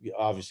 That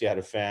obviously had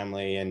a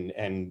family,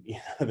 and you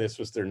know, this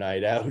was their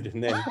night out,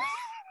 and then.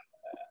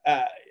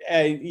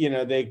 You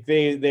know,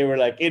 they were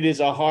like, it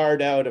is a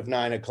hard out of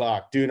 9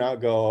 o'clock. Do not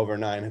go over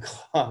 9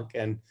 o'clock.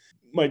 And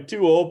my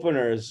two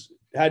openers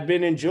had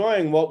been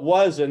enjoying what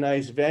was a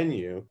nice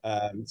venue.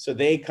 So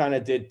they kind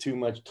of did too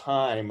much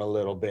time a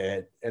little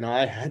bit. And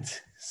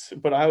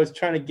but I was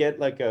trying to get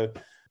like a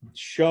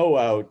show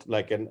out,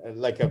 like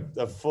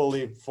a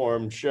fully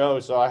formed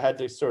show. So I had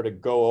to sort of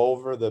go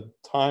over the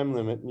time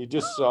limit. And you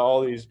just saw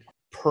all these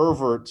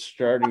perverts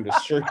starting to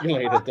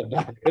circulate at the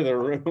back of the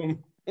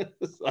room.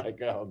 It's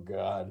like, oh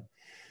God,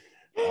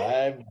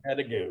 I've got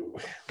to go.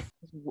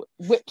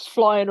 Whips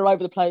flying all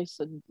over the place,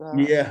 and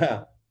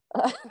yeah.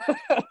 Who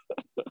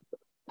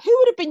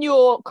would have been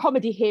your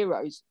comedy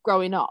heroes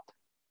growing up?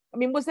 I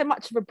mean, was there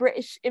much of a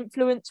British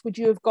influence? Would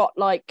you have got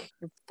like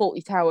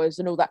Fawlty Towers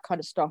and all that kind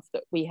of stuff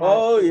that we had?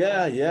 Oh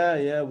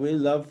yeah. We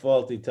love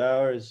Fawlty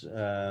Towers.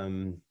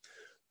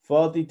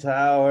 Fawlty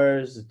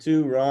Towers, the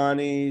two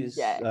Ronnies,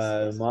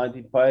 yes.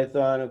 Monty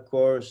Python, of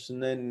course,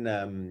 and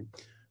then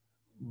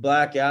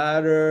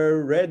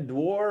Blackadder, Red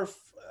Dwarf.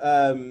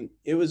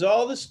 It was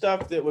all the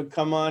stuff that would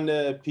come on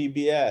to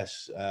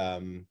PBS.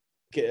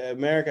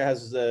 America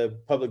has the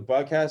public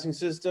broadcasting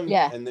system,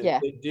 and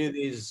they do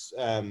these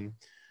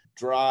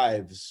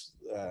drives.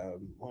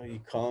 What do you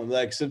call them?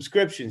 Like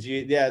subscriptions.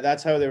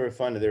 That's how they were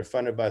funded. They were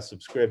funded by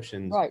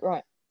subscriptions.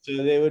 Right. So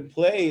they would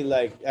play,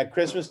 like at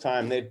Christmas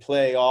time, they'd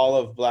play all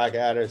of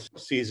Blackadder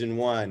season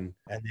 1,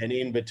 and then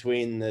in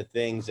between the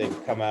things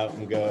they'd come out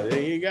and go,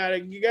 you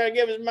gotta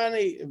give us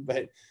money.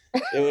 But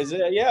it was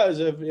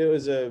it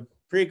was a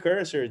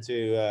precursor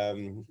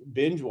to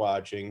binge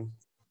watching.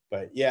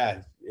 But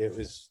yeah, it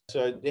was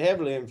so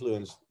heavily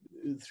influenced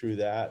through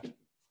that.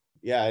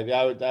 Yeah,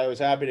 I was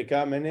happy to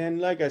come,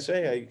 and like I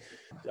say,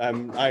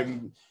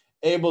 I'm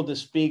able to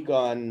speak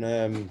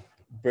on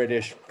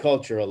British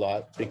culture a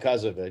lot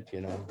because of it,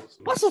 you know.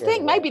 That's the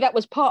thing. Maybe that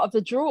was part of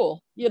the draw,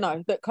 you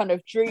know, that kind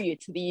of drew you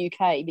to the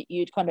UK, that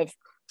you'd kind of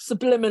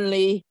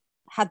subliminally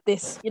had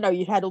this, you know,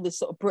 you had all this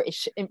sort of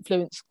British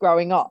influence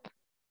growing up,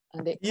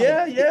 and it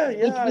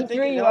I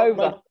drew you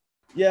over.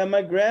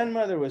 My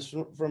grandmother was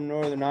from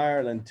Northern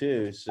Ireland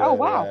too. So, oh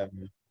wow.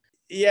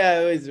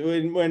 It was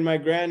when my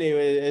granny,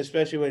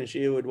 especially when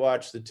she would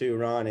watch the two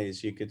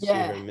Ronnies, you could see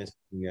her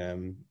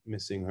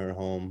missing her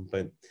home,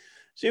 but.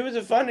 She was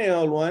a funny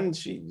old one.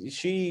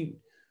 She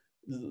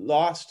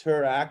lost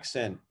her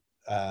accent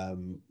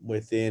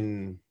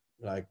within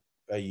like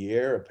a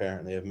year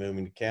apparently of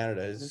moving to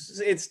Canada.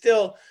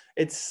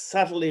 It's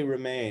subtly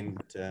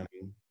remained.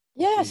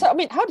 Yeah. So I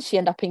mean, how did she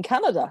end up in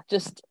Canada?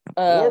 Just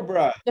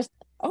Warborough. Just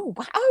oh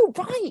wow. Oh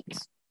right.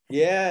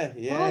 Yeah.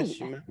 Right.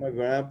 She met my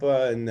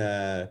grandpa,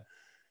 and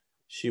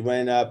she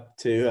went up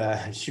to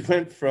she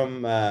went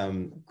from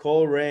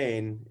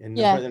Coleraine in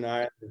Northern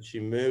Ireland. She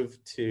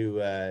moved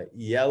to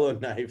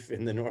Yellowknife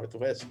in the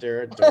Northwest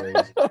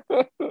Territories,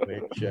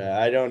 which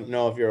I don't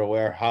know if you're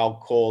aware how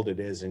cold it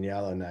is in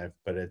Yellowknife,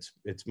 but it's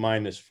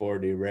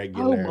 -40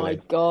 regularly. Oh my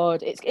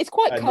God, it's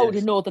quite cold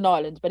in Northern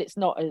Ireland, but it's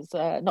not as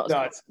not as.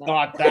 No, it's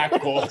not that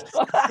cold.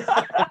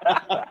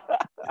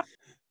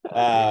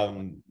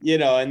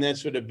 And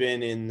this would have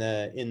been in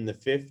the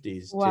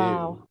 50s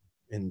too.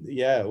 And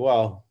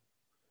well,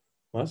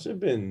 must have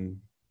been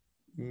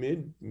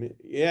mid.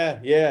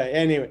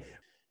 Anyway,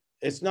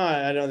 it's not.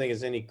 I don't think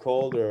it's any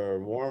colder or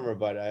warmer,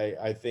 but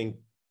I think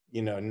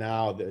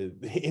now the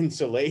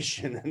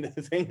insulation and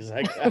the things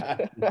like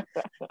that,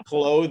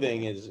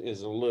 clothing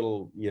is a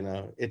little.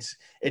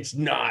 It's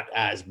not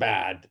as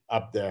bad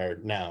up there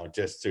now,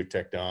 just through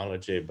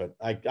technology. But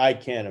I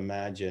can't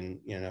imagine.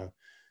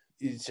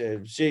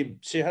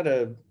 She had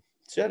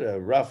a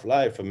rough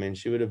life. I mean,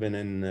 she would have been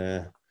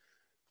in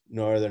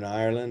Northern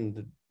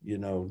Ireland.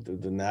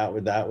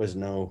 That was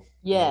no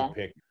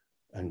pick,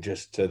 and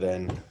just to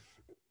then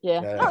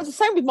that was the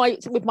same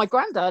with my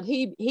granddad.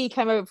 He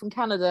came over from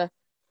Canada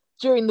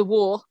during the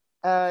war.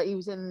 He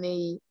was in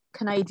the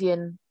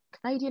Canadian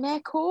Air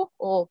Corps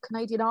or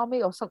Canadian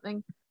Army or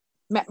something.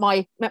 Met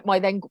my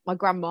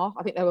grandma.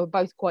 I think they were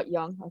both quite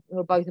young. They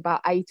were both about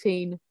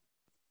 18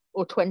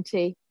 or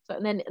 20. So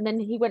and then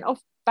he went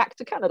off back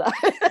to Canada.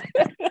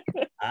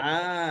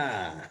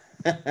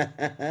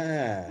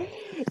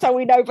 So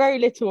we know very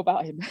little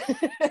about him.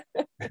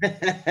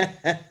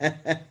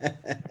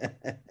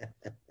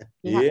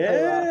 He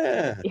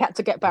had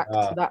to get back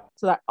to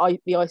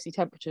the icy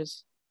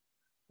temperatures.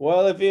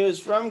 Well, if he was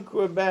from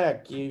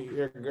Quebec,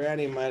 your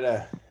granny might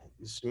have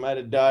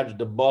dodged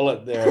a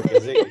bullet there,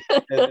 because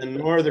the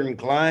northern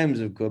climes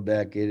of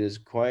Quebec, it is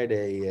quite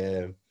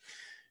a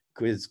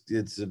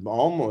it's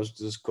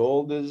almost as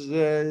cold as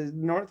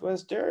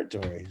Northwest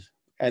Territories.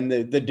 And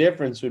the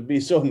difference would be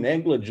so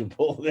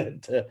negligible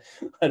that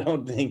I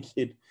don't think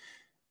it'd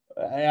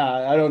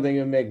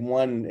make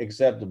one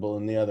acceptable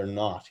and the other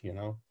not,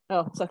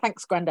 Oh, so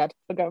thanks, Grandad,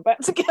 for going back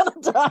to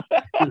Canada.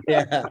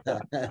 Yeah.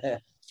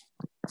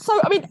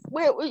 So, I mean,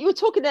 we were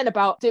talking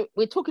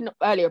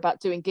earlier about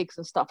doing gigs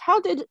and stuff.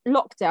 How did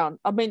lockdown?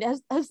 I mean,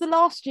 has the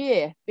last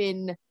year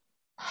been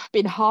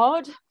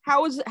hard?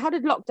 How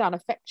did lockdown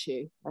affect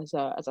you as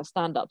a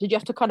stand-up? Did you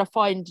have to kind of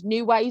find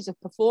new ways of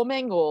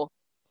performing, or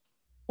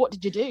what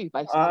did you do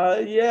basically?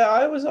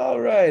 I was all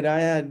right.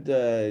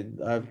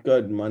 I've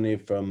got money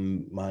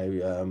from my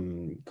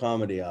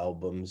comedy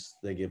albums.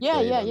 They get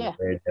played on the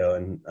radio,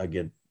 and I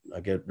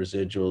get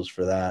residuals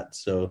for that.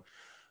 So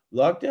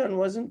lockdown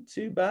wasn't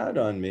too bad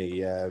on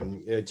me.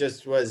 It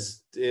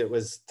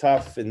was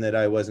tough in that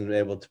I wasn't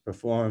able to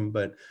perform,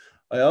 but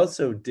I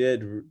also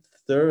did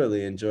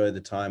thoroughly enjoy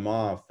the time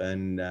off,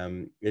 and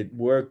it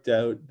worked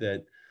out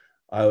that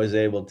I was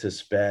able to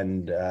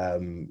spend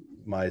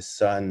my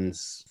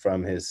son's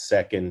from his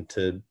second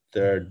to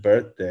third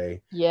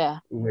birthday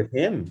with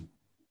him,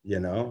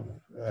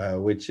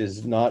 which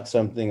is not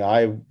something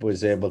I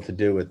was able to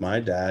do with my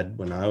dad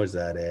when I was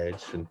that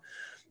age. And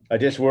I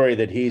just worry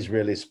that he's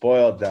really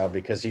spoiled now,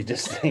 because he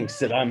just thinks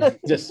that I'm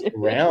just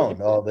around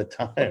all the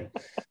time.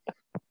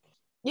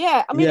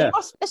 Yeah, I mean,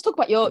 let's talk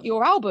about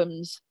your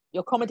albums,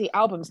 your comedy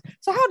albums.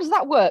 So how does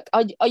that work?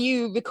 Are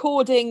you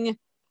recording?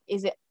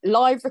 Is it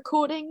live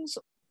recordings?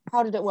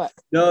 How did it work?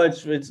 No,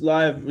 it's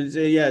live.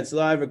 It's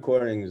live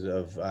recordings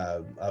of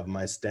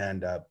my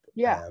stand-up.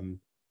 Yeah.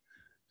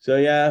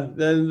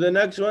 The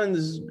next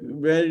one's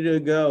ready to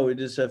go. We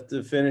just have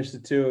to finish the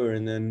tour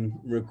and then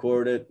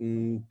record it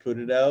and put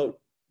it out.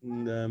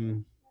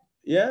 And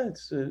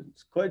it's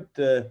quite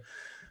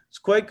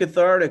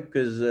cathartic,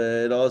 because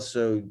it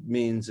also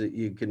means that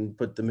you can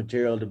put the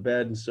material to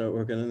bed and start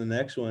working on the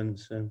next one.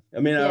 So I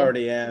mean, I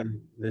already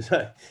am.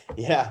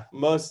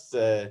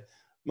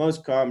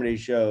 Most comedy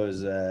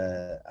shows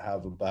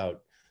have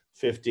about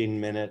 15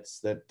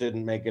 minutes that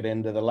didn't make it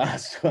into the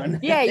last one.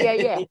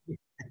 Yeah.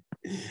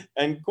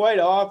 And quite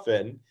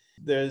often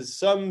there's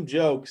some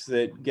jokes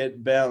that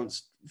get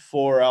bounced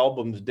 4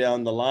 albums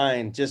down the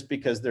line just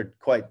because they're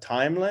quite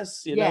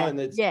timeless, and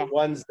it's the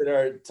ones that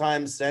are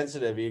time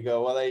sensitive. You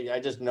go, well, I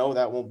just know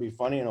that won't be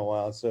funny in a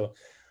while, so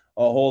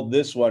I'll hold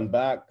this one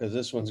back because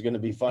this one's going to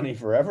be funny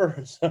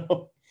forever.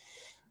 So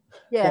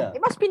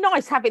it must be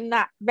nice having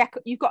that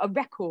record. You've got a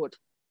record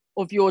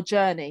of your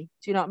journey.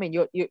 Do you know what I mean?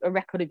 You're a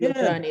record of your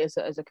journey as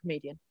a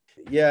comedian.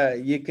 Yeah,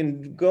 you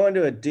can go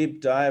into a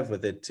deep dive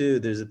with it too.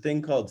 There's a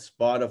thing called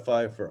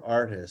Spotify for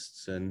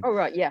Artists, and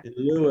in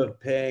lieu of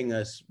paying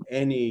us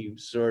any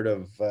sort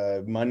of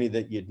money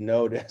that you'd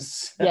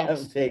notice,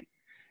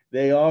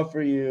 they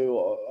offer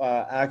you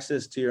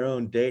access to your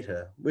own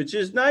data, which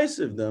is nice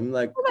of them.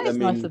 Like, Well, that is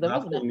nice of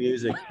them,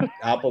 isn't it?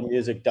 Apple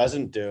Music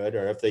doesn't do it,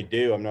 or if they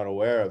do, I'm not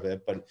aware of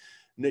it. But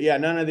yeah,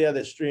 none of the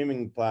other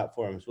streaming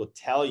platforms will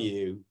tell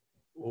you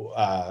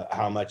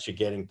how much you're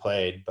getting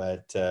played,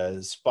 but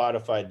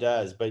Spotify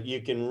does. But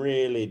you can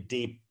really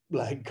deep,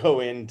 like, go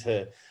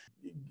into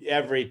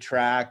every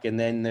track, and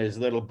then there's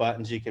little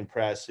buttons you can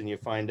press, and you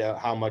find out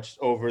how much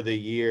over the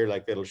year.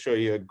 Like, it'll show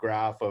you a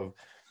graph of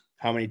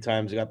how many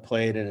times it got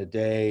played in a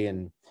day.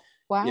 And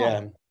wow.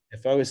 Yeah,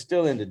 if I was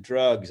still into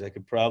drugs, I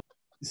could probably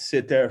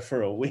sit there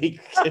for a week,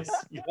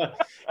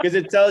 because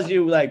it tells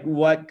you like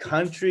what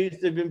countries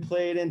they've been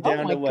played in,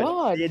 down to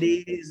what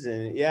cities.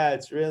 And yeah,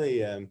 it's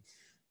really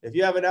if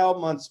you have an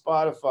album on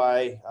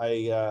Spotify,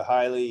 I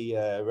highly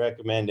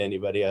recommend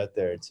anybody out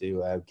there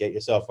to get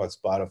yourself on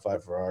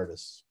Spotify for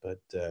artists, but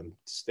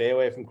stay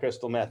away from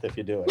crystal meth if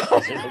you do it.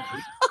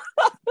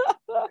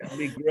 It'll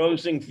be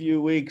grossing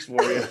few weeks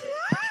for you.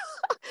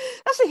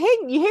 That's the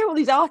thing. You hear all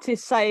these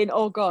artists saying,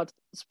 "Oh God,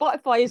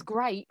 Spotify is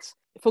great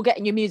for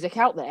getting your music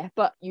out there,"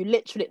 but you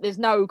literally, there's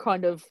no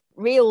kind of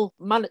real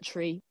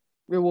monetary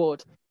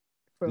reward.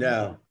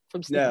 No.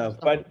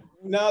 But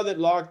now that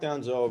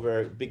lockdown's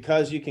over,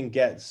 because you can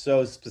get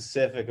so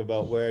specific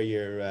about where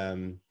your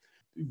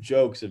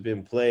jokes have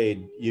been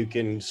played, you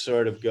can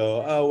sort of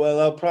go, "Oh well,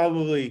 I'll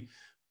probably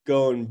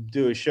go and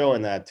do a show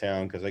in that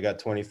town because I got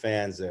 20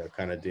 fans there,"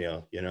 kind of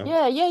deal, you know?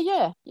 Yeah.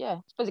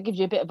 I suppose it gives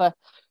you a bit of a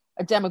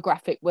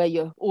demographic where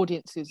your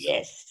audiences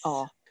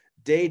are.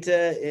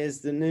 Data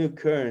is the new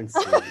currency.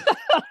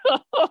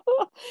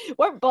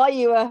 Won't buy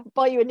you a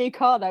new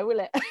car though,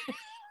 will it?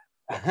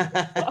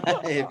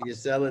 If you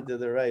sell it to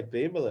the right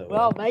people, it will.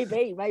 Well,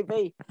 maybe.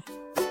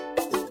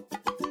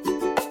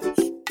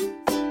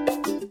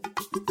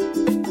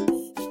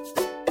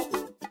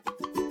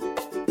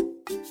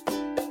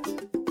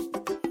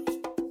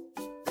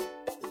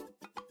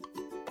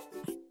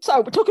 So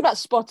we're talking about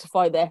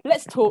Spotify there.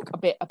 Let's talk a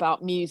bit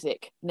about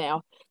music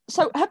now.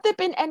 So have there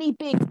been any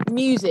big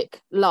music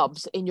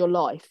loves in your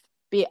life,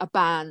 be it a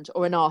band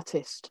or an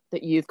artist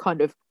that you've kind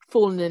of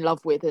fallen in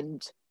love with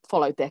and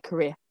followed their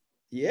career?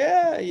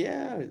 Yeah.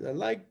 I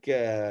like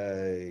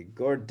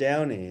Gord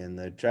Downie and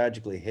the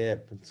Tragically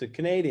Hip. It's a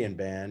Canadian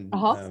band.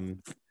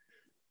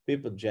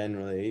 People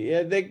generally,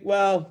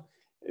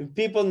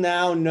 people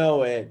now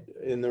know it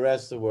in the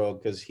rest of the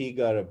world because he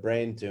got a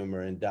brain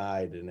tumor and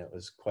died, and it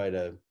was quite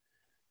a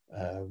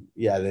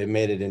they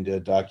made it into a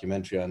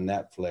documentary on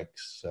Netflix.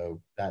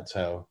 So that's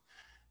how.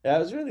 Yeah, it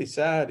was really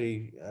sad.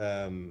 He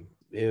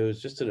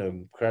was just an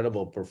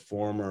incredible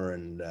performer,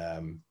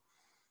 and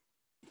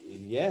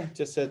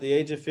just at the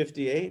age of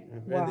 58.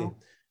 Really. Wow.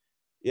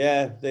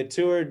 Yeah, they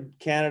toured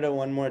Canada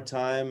one more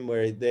time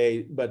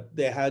but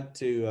they had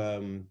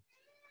to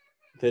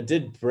they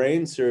did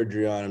brain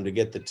surgery on him to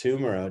get the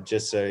tumor out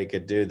just so he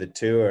could do the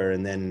tour,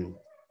 and then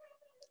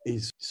he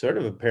sort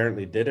of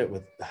apparently did it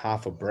with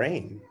half a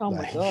brain. Oh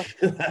my God.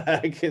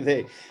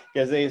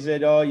 Because they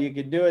said, "Oh, you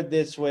could do it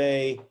this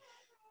way.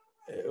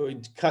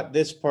 We'd cut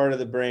this part of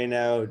the brain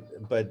out."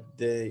 But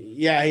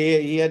he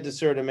had to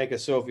sort of make a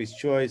Sophie's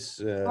choice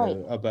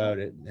about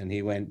it. And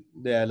he went,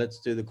 "Yeah,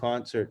 let's do the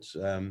concerts."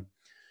 And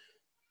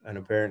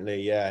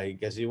apparently,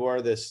 because he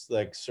wore this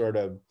like sort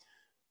of,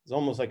 it's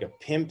almost like a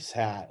pimp's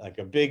hat, like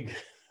a big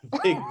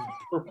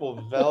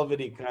purple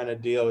velvety kind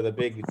of deal with a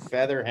big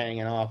feather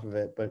hanging off of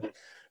it. But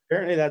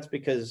apparently that's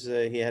because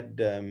he had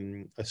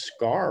a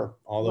scar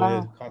all the way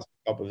across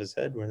the top of his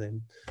head where they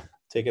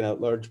taken out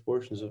large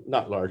portions of,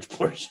 not large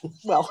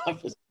portions,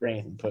 of his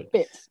brain, but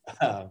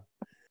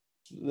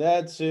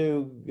that's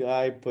who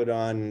I put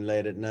on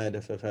late at night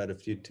if I've had a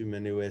few too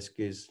many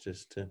whiskeys,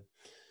 just to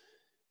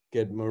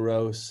get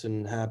morose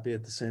and happy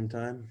at the same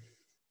time.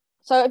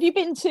 So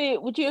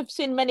would you have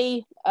seen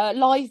many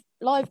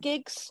live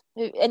gigs?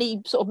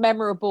 Any sort of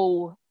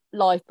memorable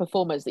live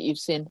performers that you've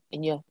seen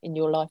in your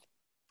life?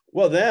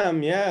 Well,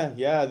 them,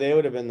 yeah, they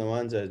would have been the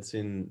ones I'd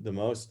seen the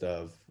most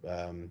of.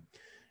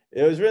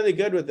 It was really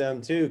good with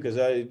them too, because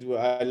I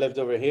lived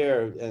over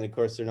here, and of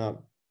course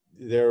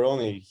they're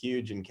only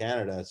huge in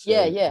Canada. So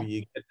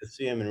you get to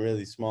see them in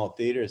really small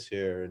theaters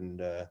here,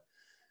 and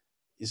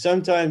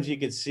sometimes you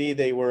could see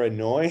they were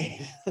annoyed.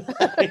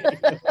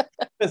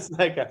 It's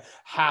like a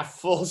half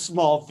full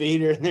small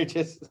theater, and they're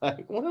just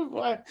like,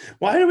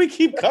 why do we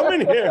keep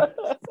coming here?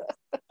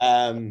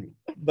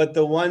 But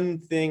the one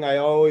thing I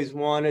always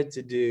wanted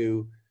to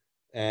do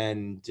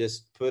and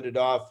just put it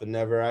off and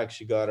never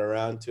actually got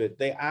around to it,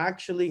 they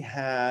actually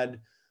had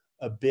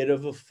a bit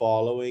of a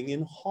following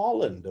in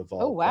Holland, of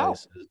all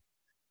places.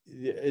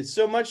 It's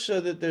so much so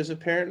that there's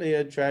apparently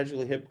a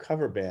Tragically Hip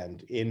cover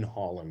band in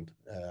Holland.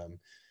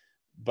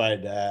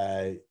 But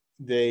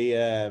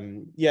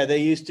they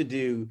used to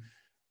do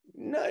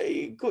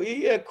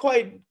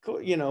quite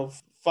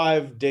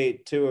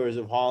 5-date tours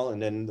of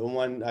Holland, and the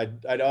one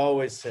I'd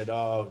always said,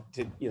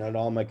 to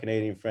all my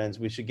Canadian friends,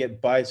 we should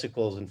get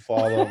bicycles and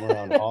follow them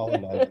around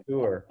Holland on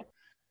tour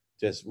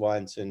just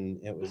once,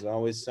 and it was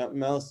always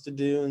something else to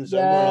do and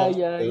somewhere else.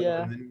 And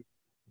then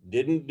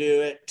didn't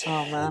do it.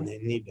 Oh, man. And then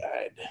he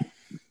died.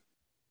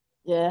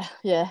 Yeah.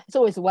 It's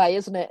always the way,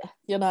 isn't it?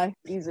 You know,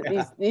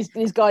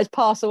 these guys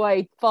pass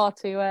away far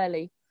too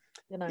early.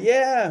 You know.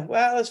 Yeah,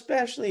 well,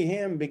 especially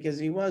him, because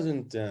he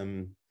wasn't.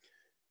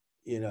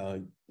 You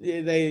know,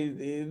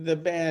 the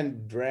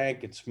band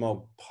drank and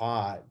smoked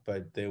pot,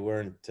 but they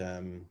weren't.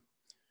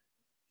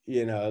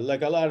 You know,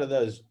 like a lot of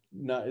those.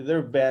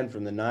 They're banned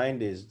from the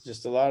 '90s.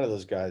 Just a lot of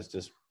those guys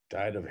just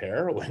died of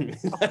heroin.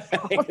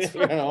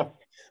 You know,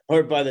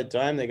 or by the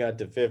time they got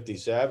to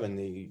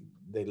 57,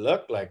 they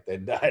looked like they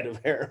died of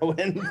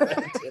heroin.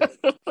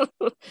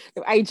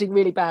 They're aging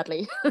really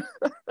badly.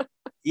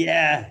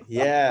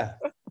 Yeah.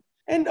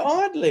 And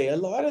oddly, a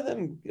lot of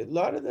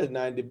the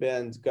 90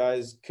 bands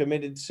guys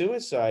committed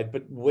suicide,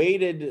 but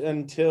waited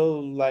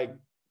until like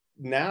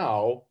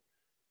now.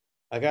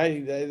 Like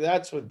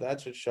that's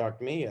what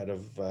shocked me out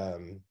of,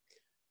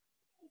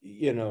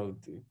 you know,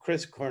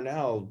 Chris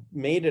Cornell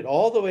made it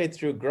all the way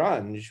through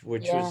grunge,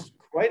 which was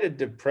quite a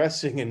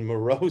depressing and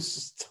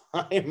morose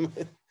time.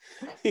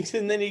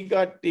 And then he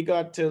got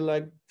to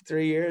like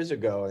 3 years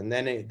ago, and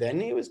then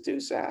he was too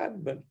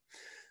sad. But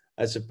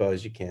I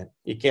suppose you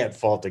can't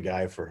fault a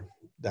guy for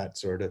that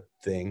sort of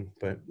thing.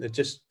 But it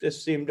just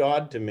seemed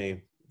odd to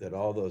me that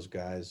all those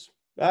guys.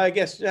 I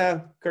guess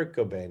Kurt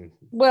Cobain.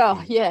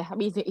 Well, yeah, I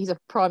mean he's a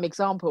prime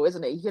example,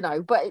 isn't he? You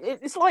know, but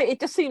it's like it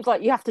just seems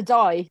like you have to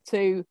die for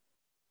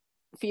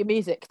your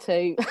music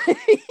to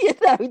you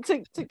know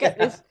to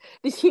get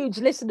this huge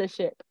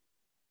listenership.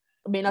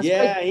 I mean, I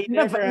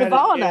suppose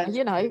Nirvana,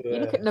 you know, you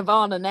look at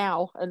Nirvana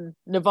now and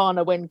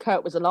Nirvana when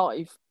Kurt was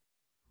alive,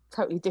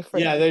 totally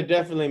different. Yeah, they're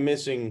definitely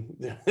missing.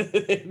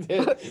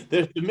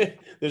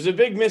 There's a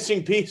big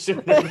missing piece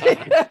of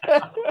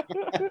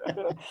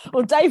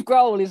Well, Dave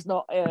Grohl is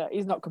not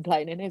he's not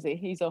complaining, is he?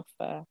 He's off.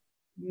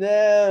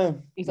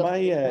 No,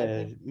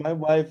 my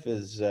wife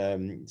is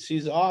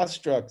she's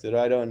awestruck that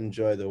I don't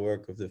enjoy the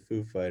work of the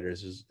Foo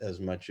Fighters as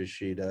much as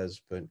she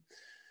does, but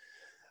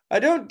I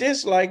don't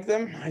dislike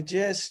them. I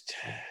just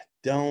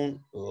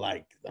don't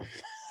like them.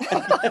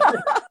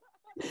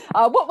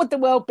 What would the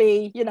world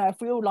be, you know,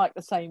 if we all like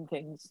the same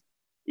things?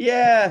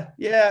 Yeah.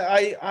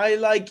 I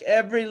like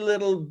every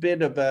little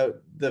bit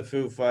about the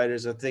Foo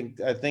Fighters. I think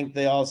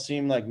they all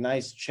seem like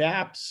nice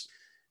chaps.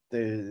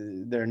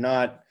 They're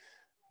not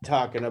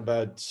talking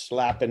about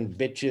slapping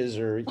bitches,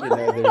 or you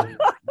know,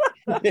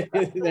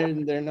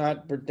 they're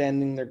not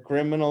pretending they're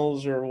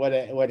criminals or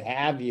what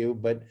have you.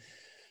 But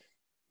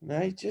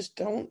I just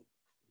don't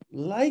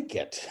like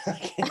it.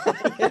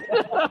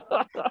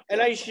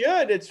 And I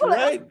should. It's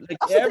right. Like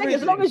that's the thing,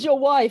 as long as your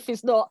wife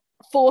is not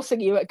forcing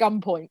you at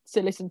gunpoint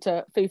to listen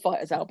to Foo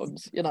Fighters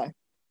albums, you know.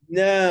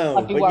 No,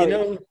 but worried. You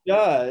know who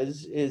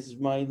does is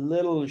my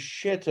little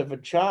shit of a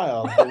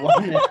child. The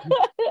one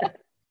that,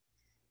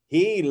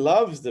 he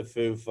loves the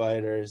Foo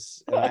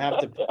Fighters, and I have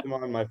to put them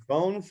on my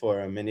phone for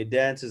him, and he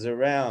dances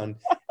around.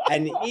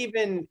 And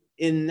even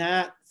in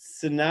that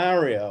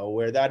scenario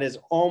where that is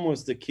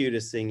almost the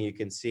cutest thing you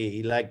can see,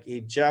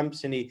 he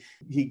jumps and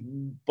he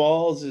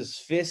balls his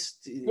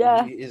fist,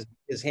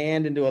 his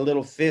hand into a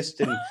little fist,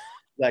 and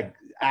like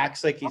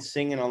acts like he's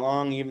singing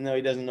along, even though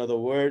he doesn't know the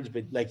words,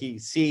 but like he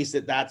sees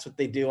that that's what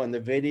they do on the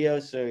video.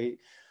 So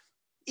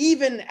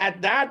even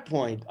at that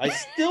point, I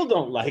still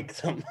don't like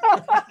them.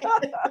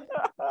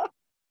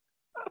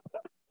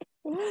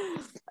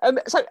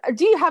 So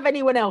do you have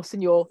anyone else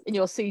in your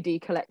CD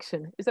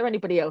collection? Is there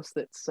anybody else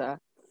that's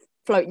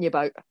floating your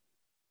boat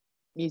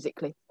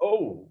musically?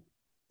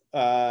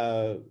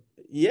 Yeah,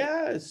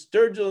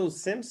 Sturgill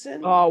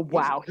Simpson. Oh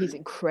wow, he's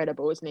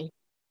incredible, isn't he?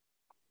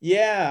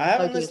 Yeah, I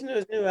haven't listened to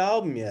his new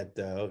album yet,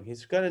 though.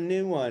 He's got a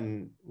new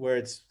one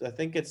where I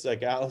think it's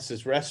like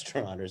Alice's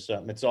Restaurant or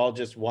something. It's all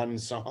just one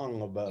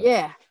song about.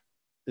 Yeah.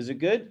 Is it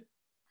good?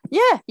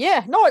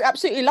 Yeah. No, I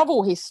absolutely love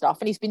all his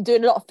stuff, and he's been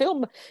doing a lot of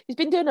film. He's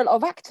been doing a lot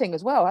of acting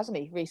as well, hasn't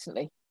he,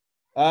 recently?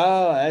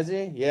 Oh, has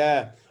he?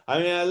 Yeah. I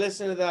mean, I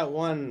listened to that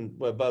one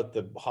about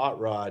the Hot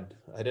Rod.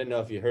 I didn't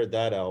know if you heard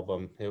that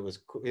album. It was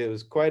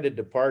quite a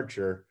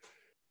departure.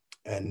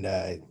 And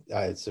I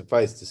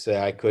suffice to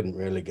say, I couldn't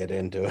really get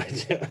into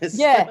it.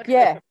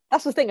 Yeah.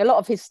 That's the thing. A lot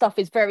of his stuff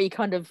is very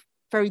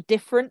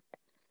different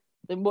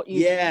than what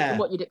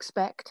you'd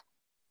expect.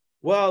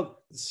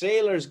 Well,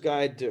 Sailor's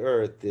Guide to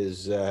Earth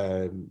is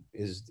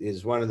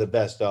one of the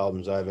best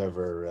albums I've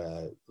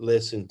ever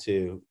listened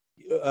to.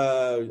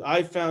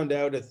 I found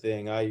out a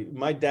thing.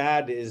 My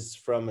dad is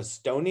from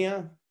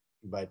Estonia,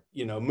 but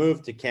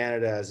moved to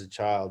Canada as a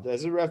child,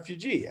 as a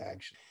refugee.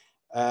 Actually,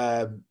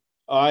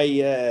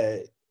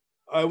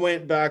 I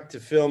went back to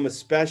film a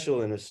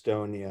special in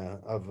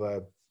Estonia of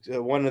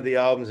one of the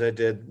albums I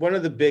did. One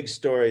of the big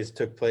stories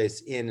took place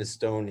in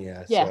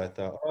Estonia. Yeah. So I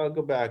thought, I'll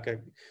go back.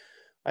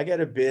 I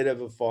got a bit of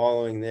a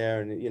following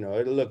there, and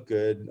it'll look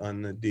good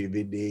on the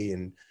DVD.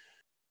 And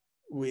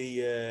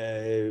we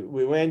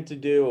went to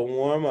do a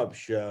warm-up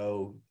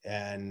show,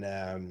 and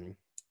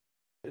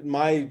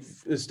my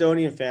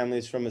Estonian family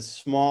is from a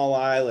small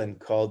island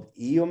called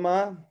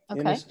Hiiumaa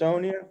in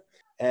Estonia,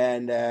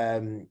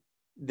 and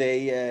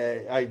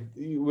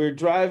we're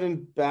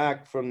driving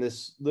back from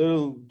this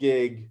little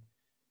gig,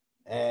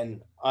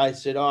 and I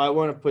said, "Oh, I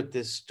want to put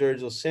this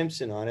Sturgill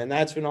Simpson on," and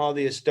that's when all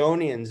the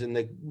Estonians in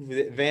the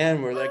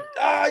van were like,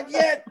 "Ah,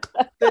 yeah!"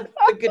 The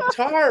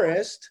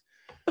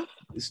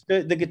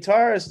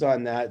guitarist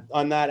on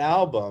that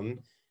album,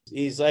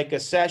 he's like a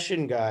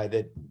session guy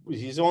that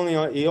he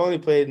only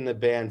played in the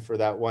band for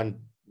that one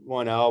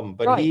album,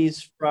 but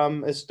he's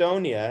from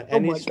Estonia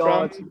and he's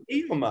from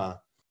Hiiumaa.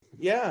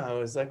 Yeah, I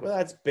was like, well,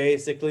 that's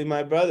basically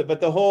my brother. But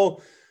the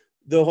whole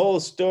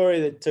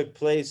story that took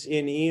place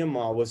in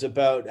Hiiumaa was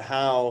about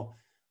how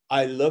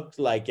I looked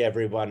like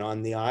everyone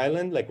on the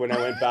island. Like when I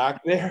went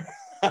back there,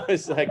 I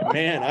was like,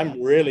 man,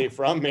 I'm really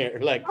from here.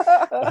 Like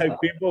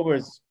people were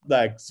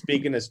like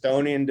speaking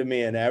Estonian to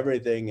me and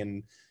everything,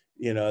 and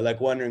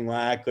like wondering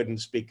why I couldn't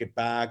speak it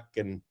back.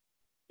 And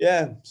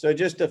yeah, so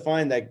just to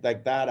find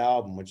that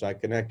album, which I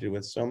connected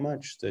with so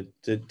much, to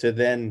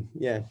then,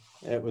 yeah,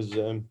 it was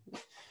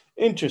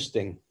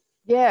interesting.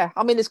 Yeah,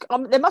 I mean,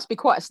 there must be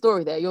quite a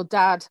story there. Your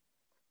dad,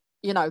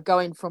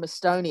 going from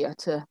Estonia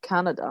to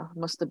Canada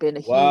must have been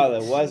a Wow,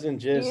 it wasn't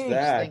just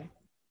that. Thing.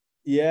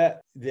 Yeah,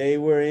 they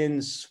were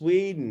in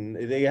Sweden.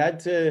 They had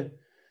to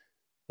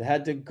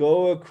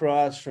go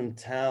across from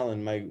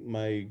Tallinn.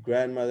 My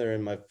grandmother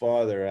and my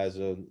father,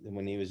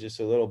 when he was just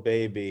a little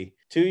baby,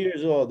 2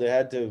 years old, they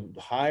had to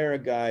hire a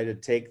guy to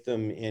take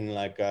them in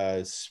like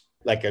a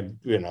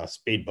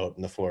speedboat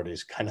in the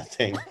 40s kind of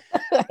thing.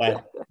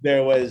 But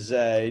there was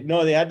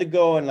they had to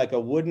go on like a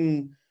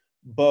wooden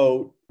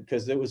boat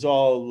because it was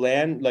all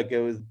land, like it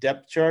was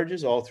depth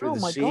charges all through the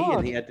sea. God.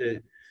 And he had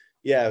to,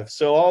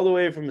 so all the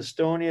way from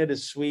Estonia to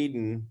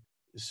Sweden,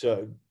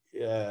 so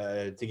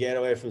to get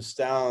away from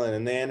Stalin,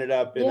 and they ended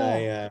up in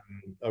a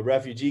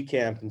refugee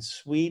camp in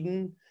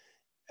Sweden.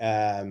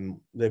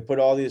 They put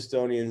all the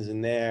Estonians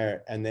in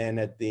there, and then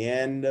at the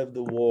end of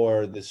the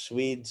war, the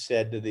Swedes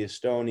said to the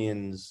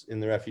Estonians in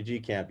the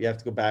refugee camp, you have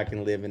to go back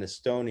and live in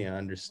Estonia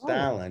under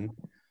Stalin.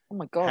 Oh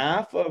my God.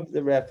 Half of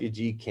the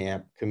refugee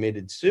camp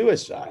committed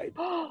suicide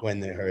when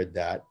they heard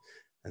that.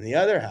 And the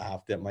other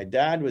half that my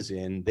dad was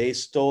in, they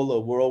stole a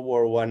World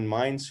War I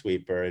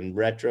minesweeper and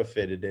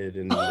retrofitted it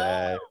and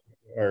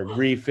or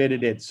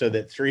refitted it so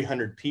that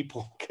 300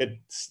 people could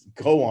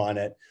go on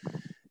it,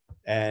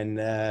 and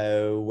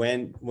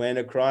went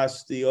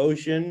across the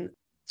ocean.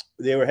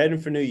 They were heading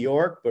for New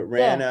York, but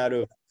ran out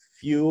of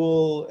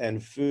fuel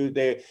and food.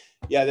 There'd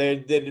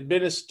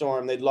been a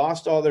storm. They'd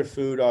lost all their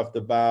food off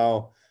the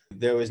bow.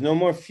 There was no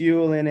more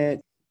fuel in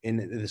it.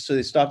 And so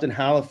they stopped in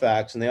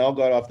Halifax, and they all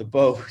got off the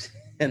boat.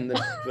 And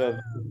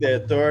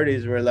the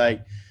authorities were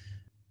like,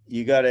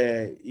 you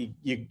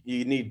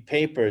need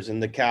papers.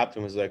 And the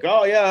captain was like,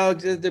 oh yeah,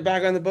 they're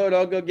back on the boat,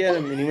 I'll go get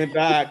them. And he went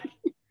back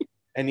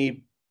and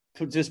he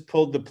just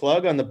pulled the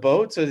plug on the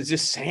boat, so it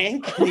just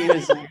sank. And he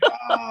was like,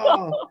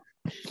 oh,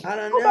 I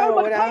don't know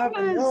what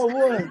happened. Oh,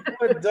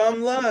 what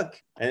dumb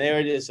luck. And they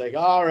were just like,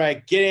 all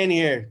right, get in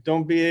here,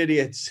 don't be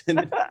idiots.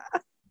 And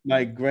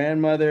my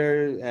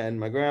grandmother and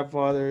my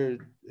grandfather,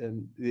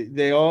 and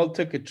they all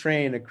took a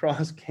train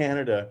across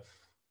Canada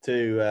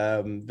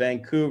to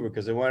Vancouver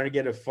because they wanted to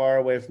get as far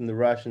away from the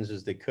Russians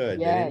as they could.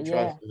 They didn't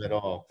trust them at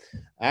all.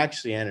 I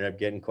actually ended up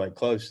getting quite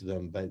close to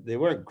them, but they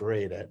weren't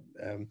great at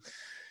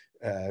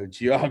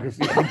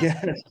geography, I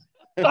guess.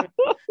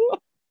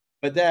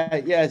 But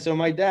so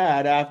my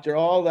dad, after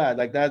all that,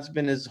 like that's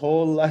been his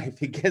whole life.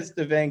 He gets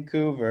to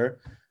Vancouver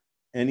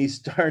and he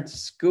starts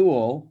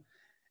school,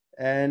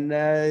 and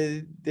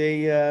they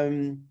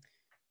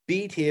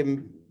beat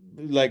him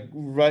like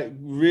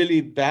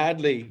really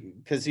badly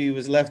because he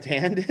was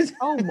left-handed.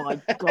 Oh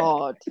my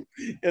God.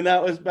 And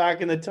that was back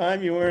in the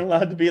time you weren't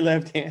allowed to be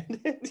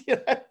left-handed.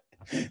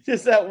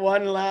 Just that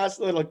one last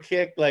little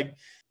kick. Like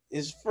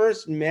his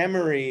first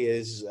memory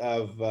is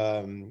of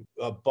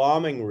a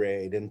bombing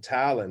raid in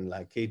Tallinn.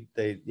 Like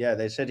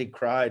they said he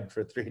cried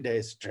for 3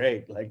 days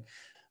straight. Like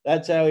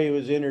that's how he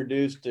was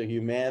introduced to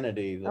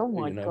humanity. Oh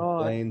my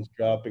God. Planes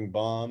dropping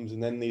bombs,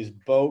 and then these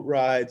boat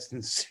rides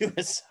and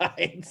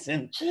suicides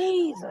and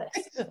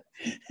Jesus.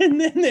 And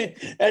then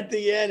at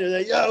the end, they're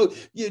like, "Yo,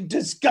 you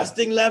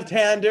disgusting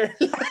left-hander!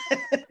 You're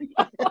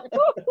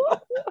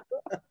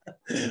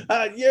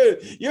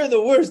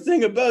the worst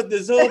thing about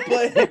this whole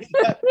place.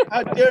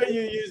 How dare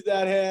you use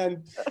that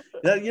hand?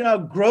 You know how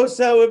gross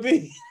that would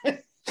be."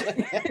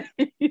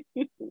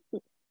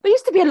 There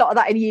used to be a lot of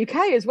that in the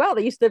UK as well.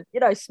 They used to,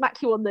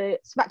 smack you on the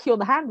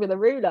hand with a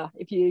ruler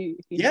if you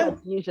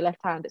tried to use your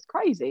left hand. It's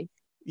crazy.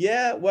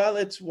 Yeah, well,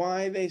 it's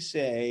why they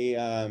say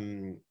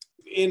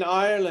in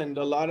Ireland,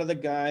 a lot of the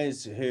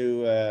guys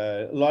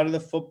a lot of the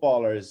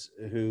footballers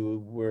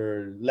who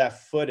were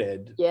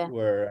left-footed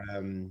were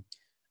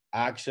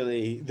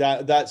actually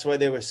that's why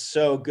they were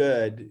so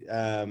good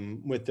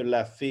with their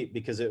left feet,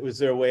 because it was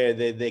their way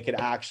they could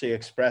actually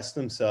express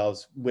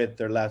themselves with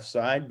their left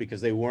side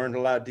because they weren't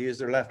allowed to use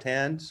their left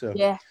hand. So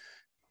there's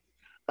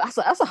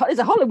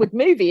a Hollywood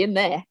movie in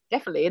there,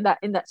 definitely in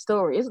that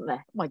story, isn't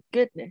there? Oh my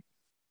goodness.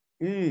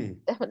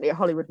 Definitely a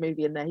Hollywood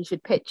movie in there. You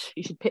should pitch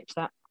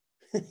that.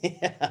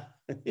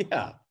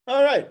 Yeah.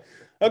 All right.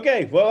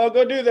 Okay, well, I'll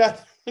go do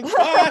that.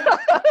 Bye.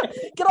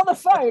 Get on the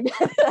phone.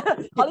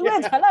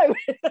 Hollywood, hello.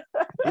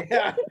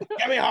 Yeah,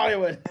 give me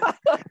Hollywood.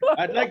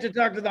 I'd like to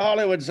talk to the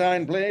Hollywood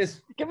sign,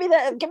 please. Give me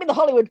the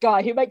Hollywood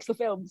guy who makes the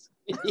films.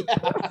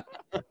 Yeah.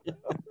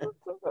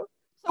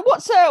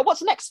 So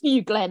what's next for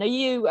you, Glenn? Are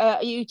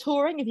you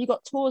touring? Have you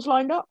got tours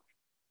lined up?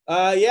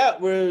 Yeah,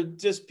 we're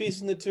just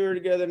piecing the tour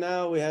together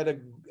now. We had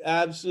an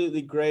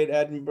absolutely great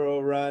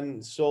Edinburgh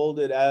run, sold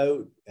it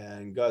out,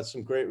 and got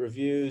some great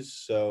reviews.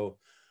 So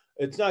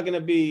it's not going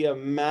to be a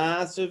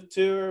massive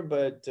tour,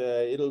 but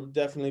it'll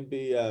definitely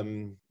be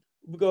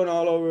going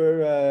all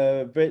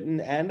over Britain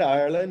and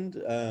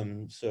Ireland.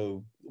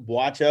 So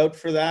watch out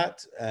for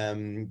that.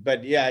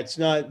 But yeah, it's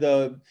not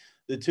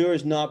the tour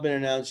has not been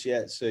announced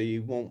yet, so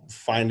you won't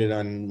find it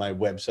on my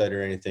website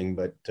or anything,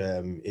 but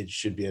it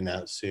should be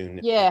announced soon.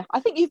 Yeah, I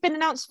think you've been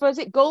announced for, is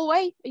it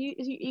Galway? Are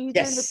you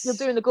Yes. you're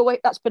doing the Galway?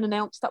 That's been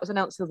announced. That was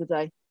announced the other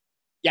day.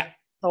 Yeah.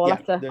 So I'll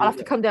have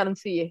to come down and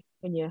see you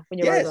when you're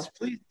yes, over.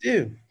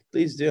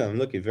 Please do. I'm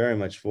looking very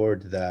much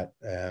forward to that.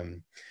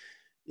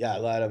 Yeah, a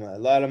lot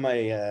of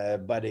my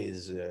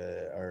buddies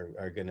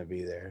are going to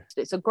be there.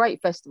 It's a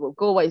great festival.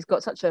 Galway's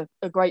got such a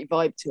great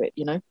vibe to it,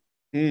 you know.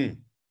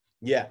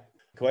 Yeah,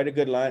 quite a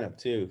good lineup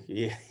too.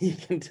 You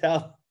can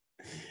tell.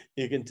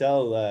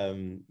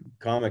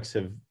 Comics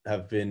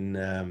have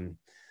been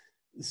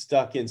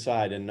stuck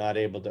inside and not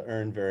able to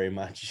earn very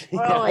much. Oh,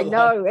 I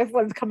know.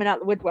 Everyone's coming out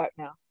the woodwork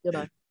now, you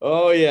know.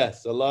 Oh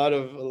yes, a lot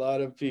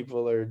of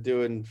people are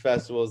doing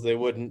festivals they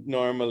wouldn't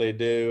normally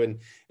do, and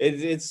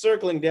it's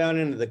circling down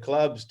into the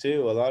clubs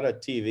too. A lot of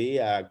TV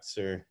acts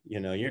are,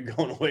 you're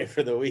going away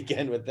for the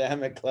weekend with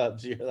them at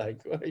clubs. You're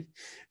like, well,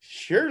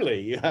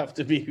 surely you have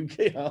to be,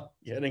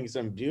 getting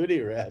some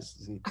beauty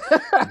rest.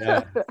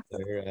 And,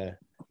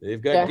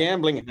 they've got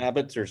gambling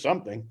habits or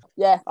something.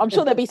 Yeah, I'm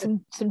sure there'll be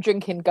some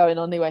drinking going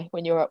on anyway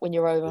when you're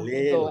over. A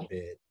little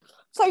bit.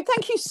 So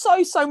thank you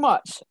so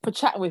much for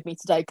chatting with me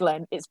today,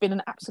 Glenn. It's been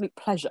an absolute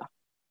pleasure.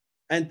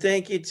 And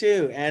thank you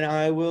too. And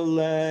I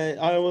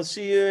will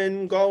see you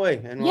in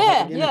Galway. And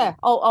yeah.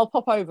 I'll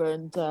pop over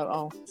and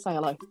I'll say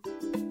hello.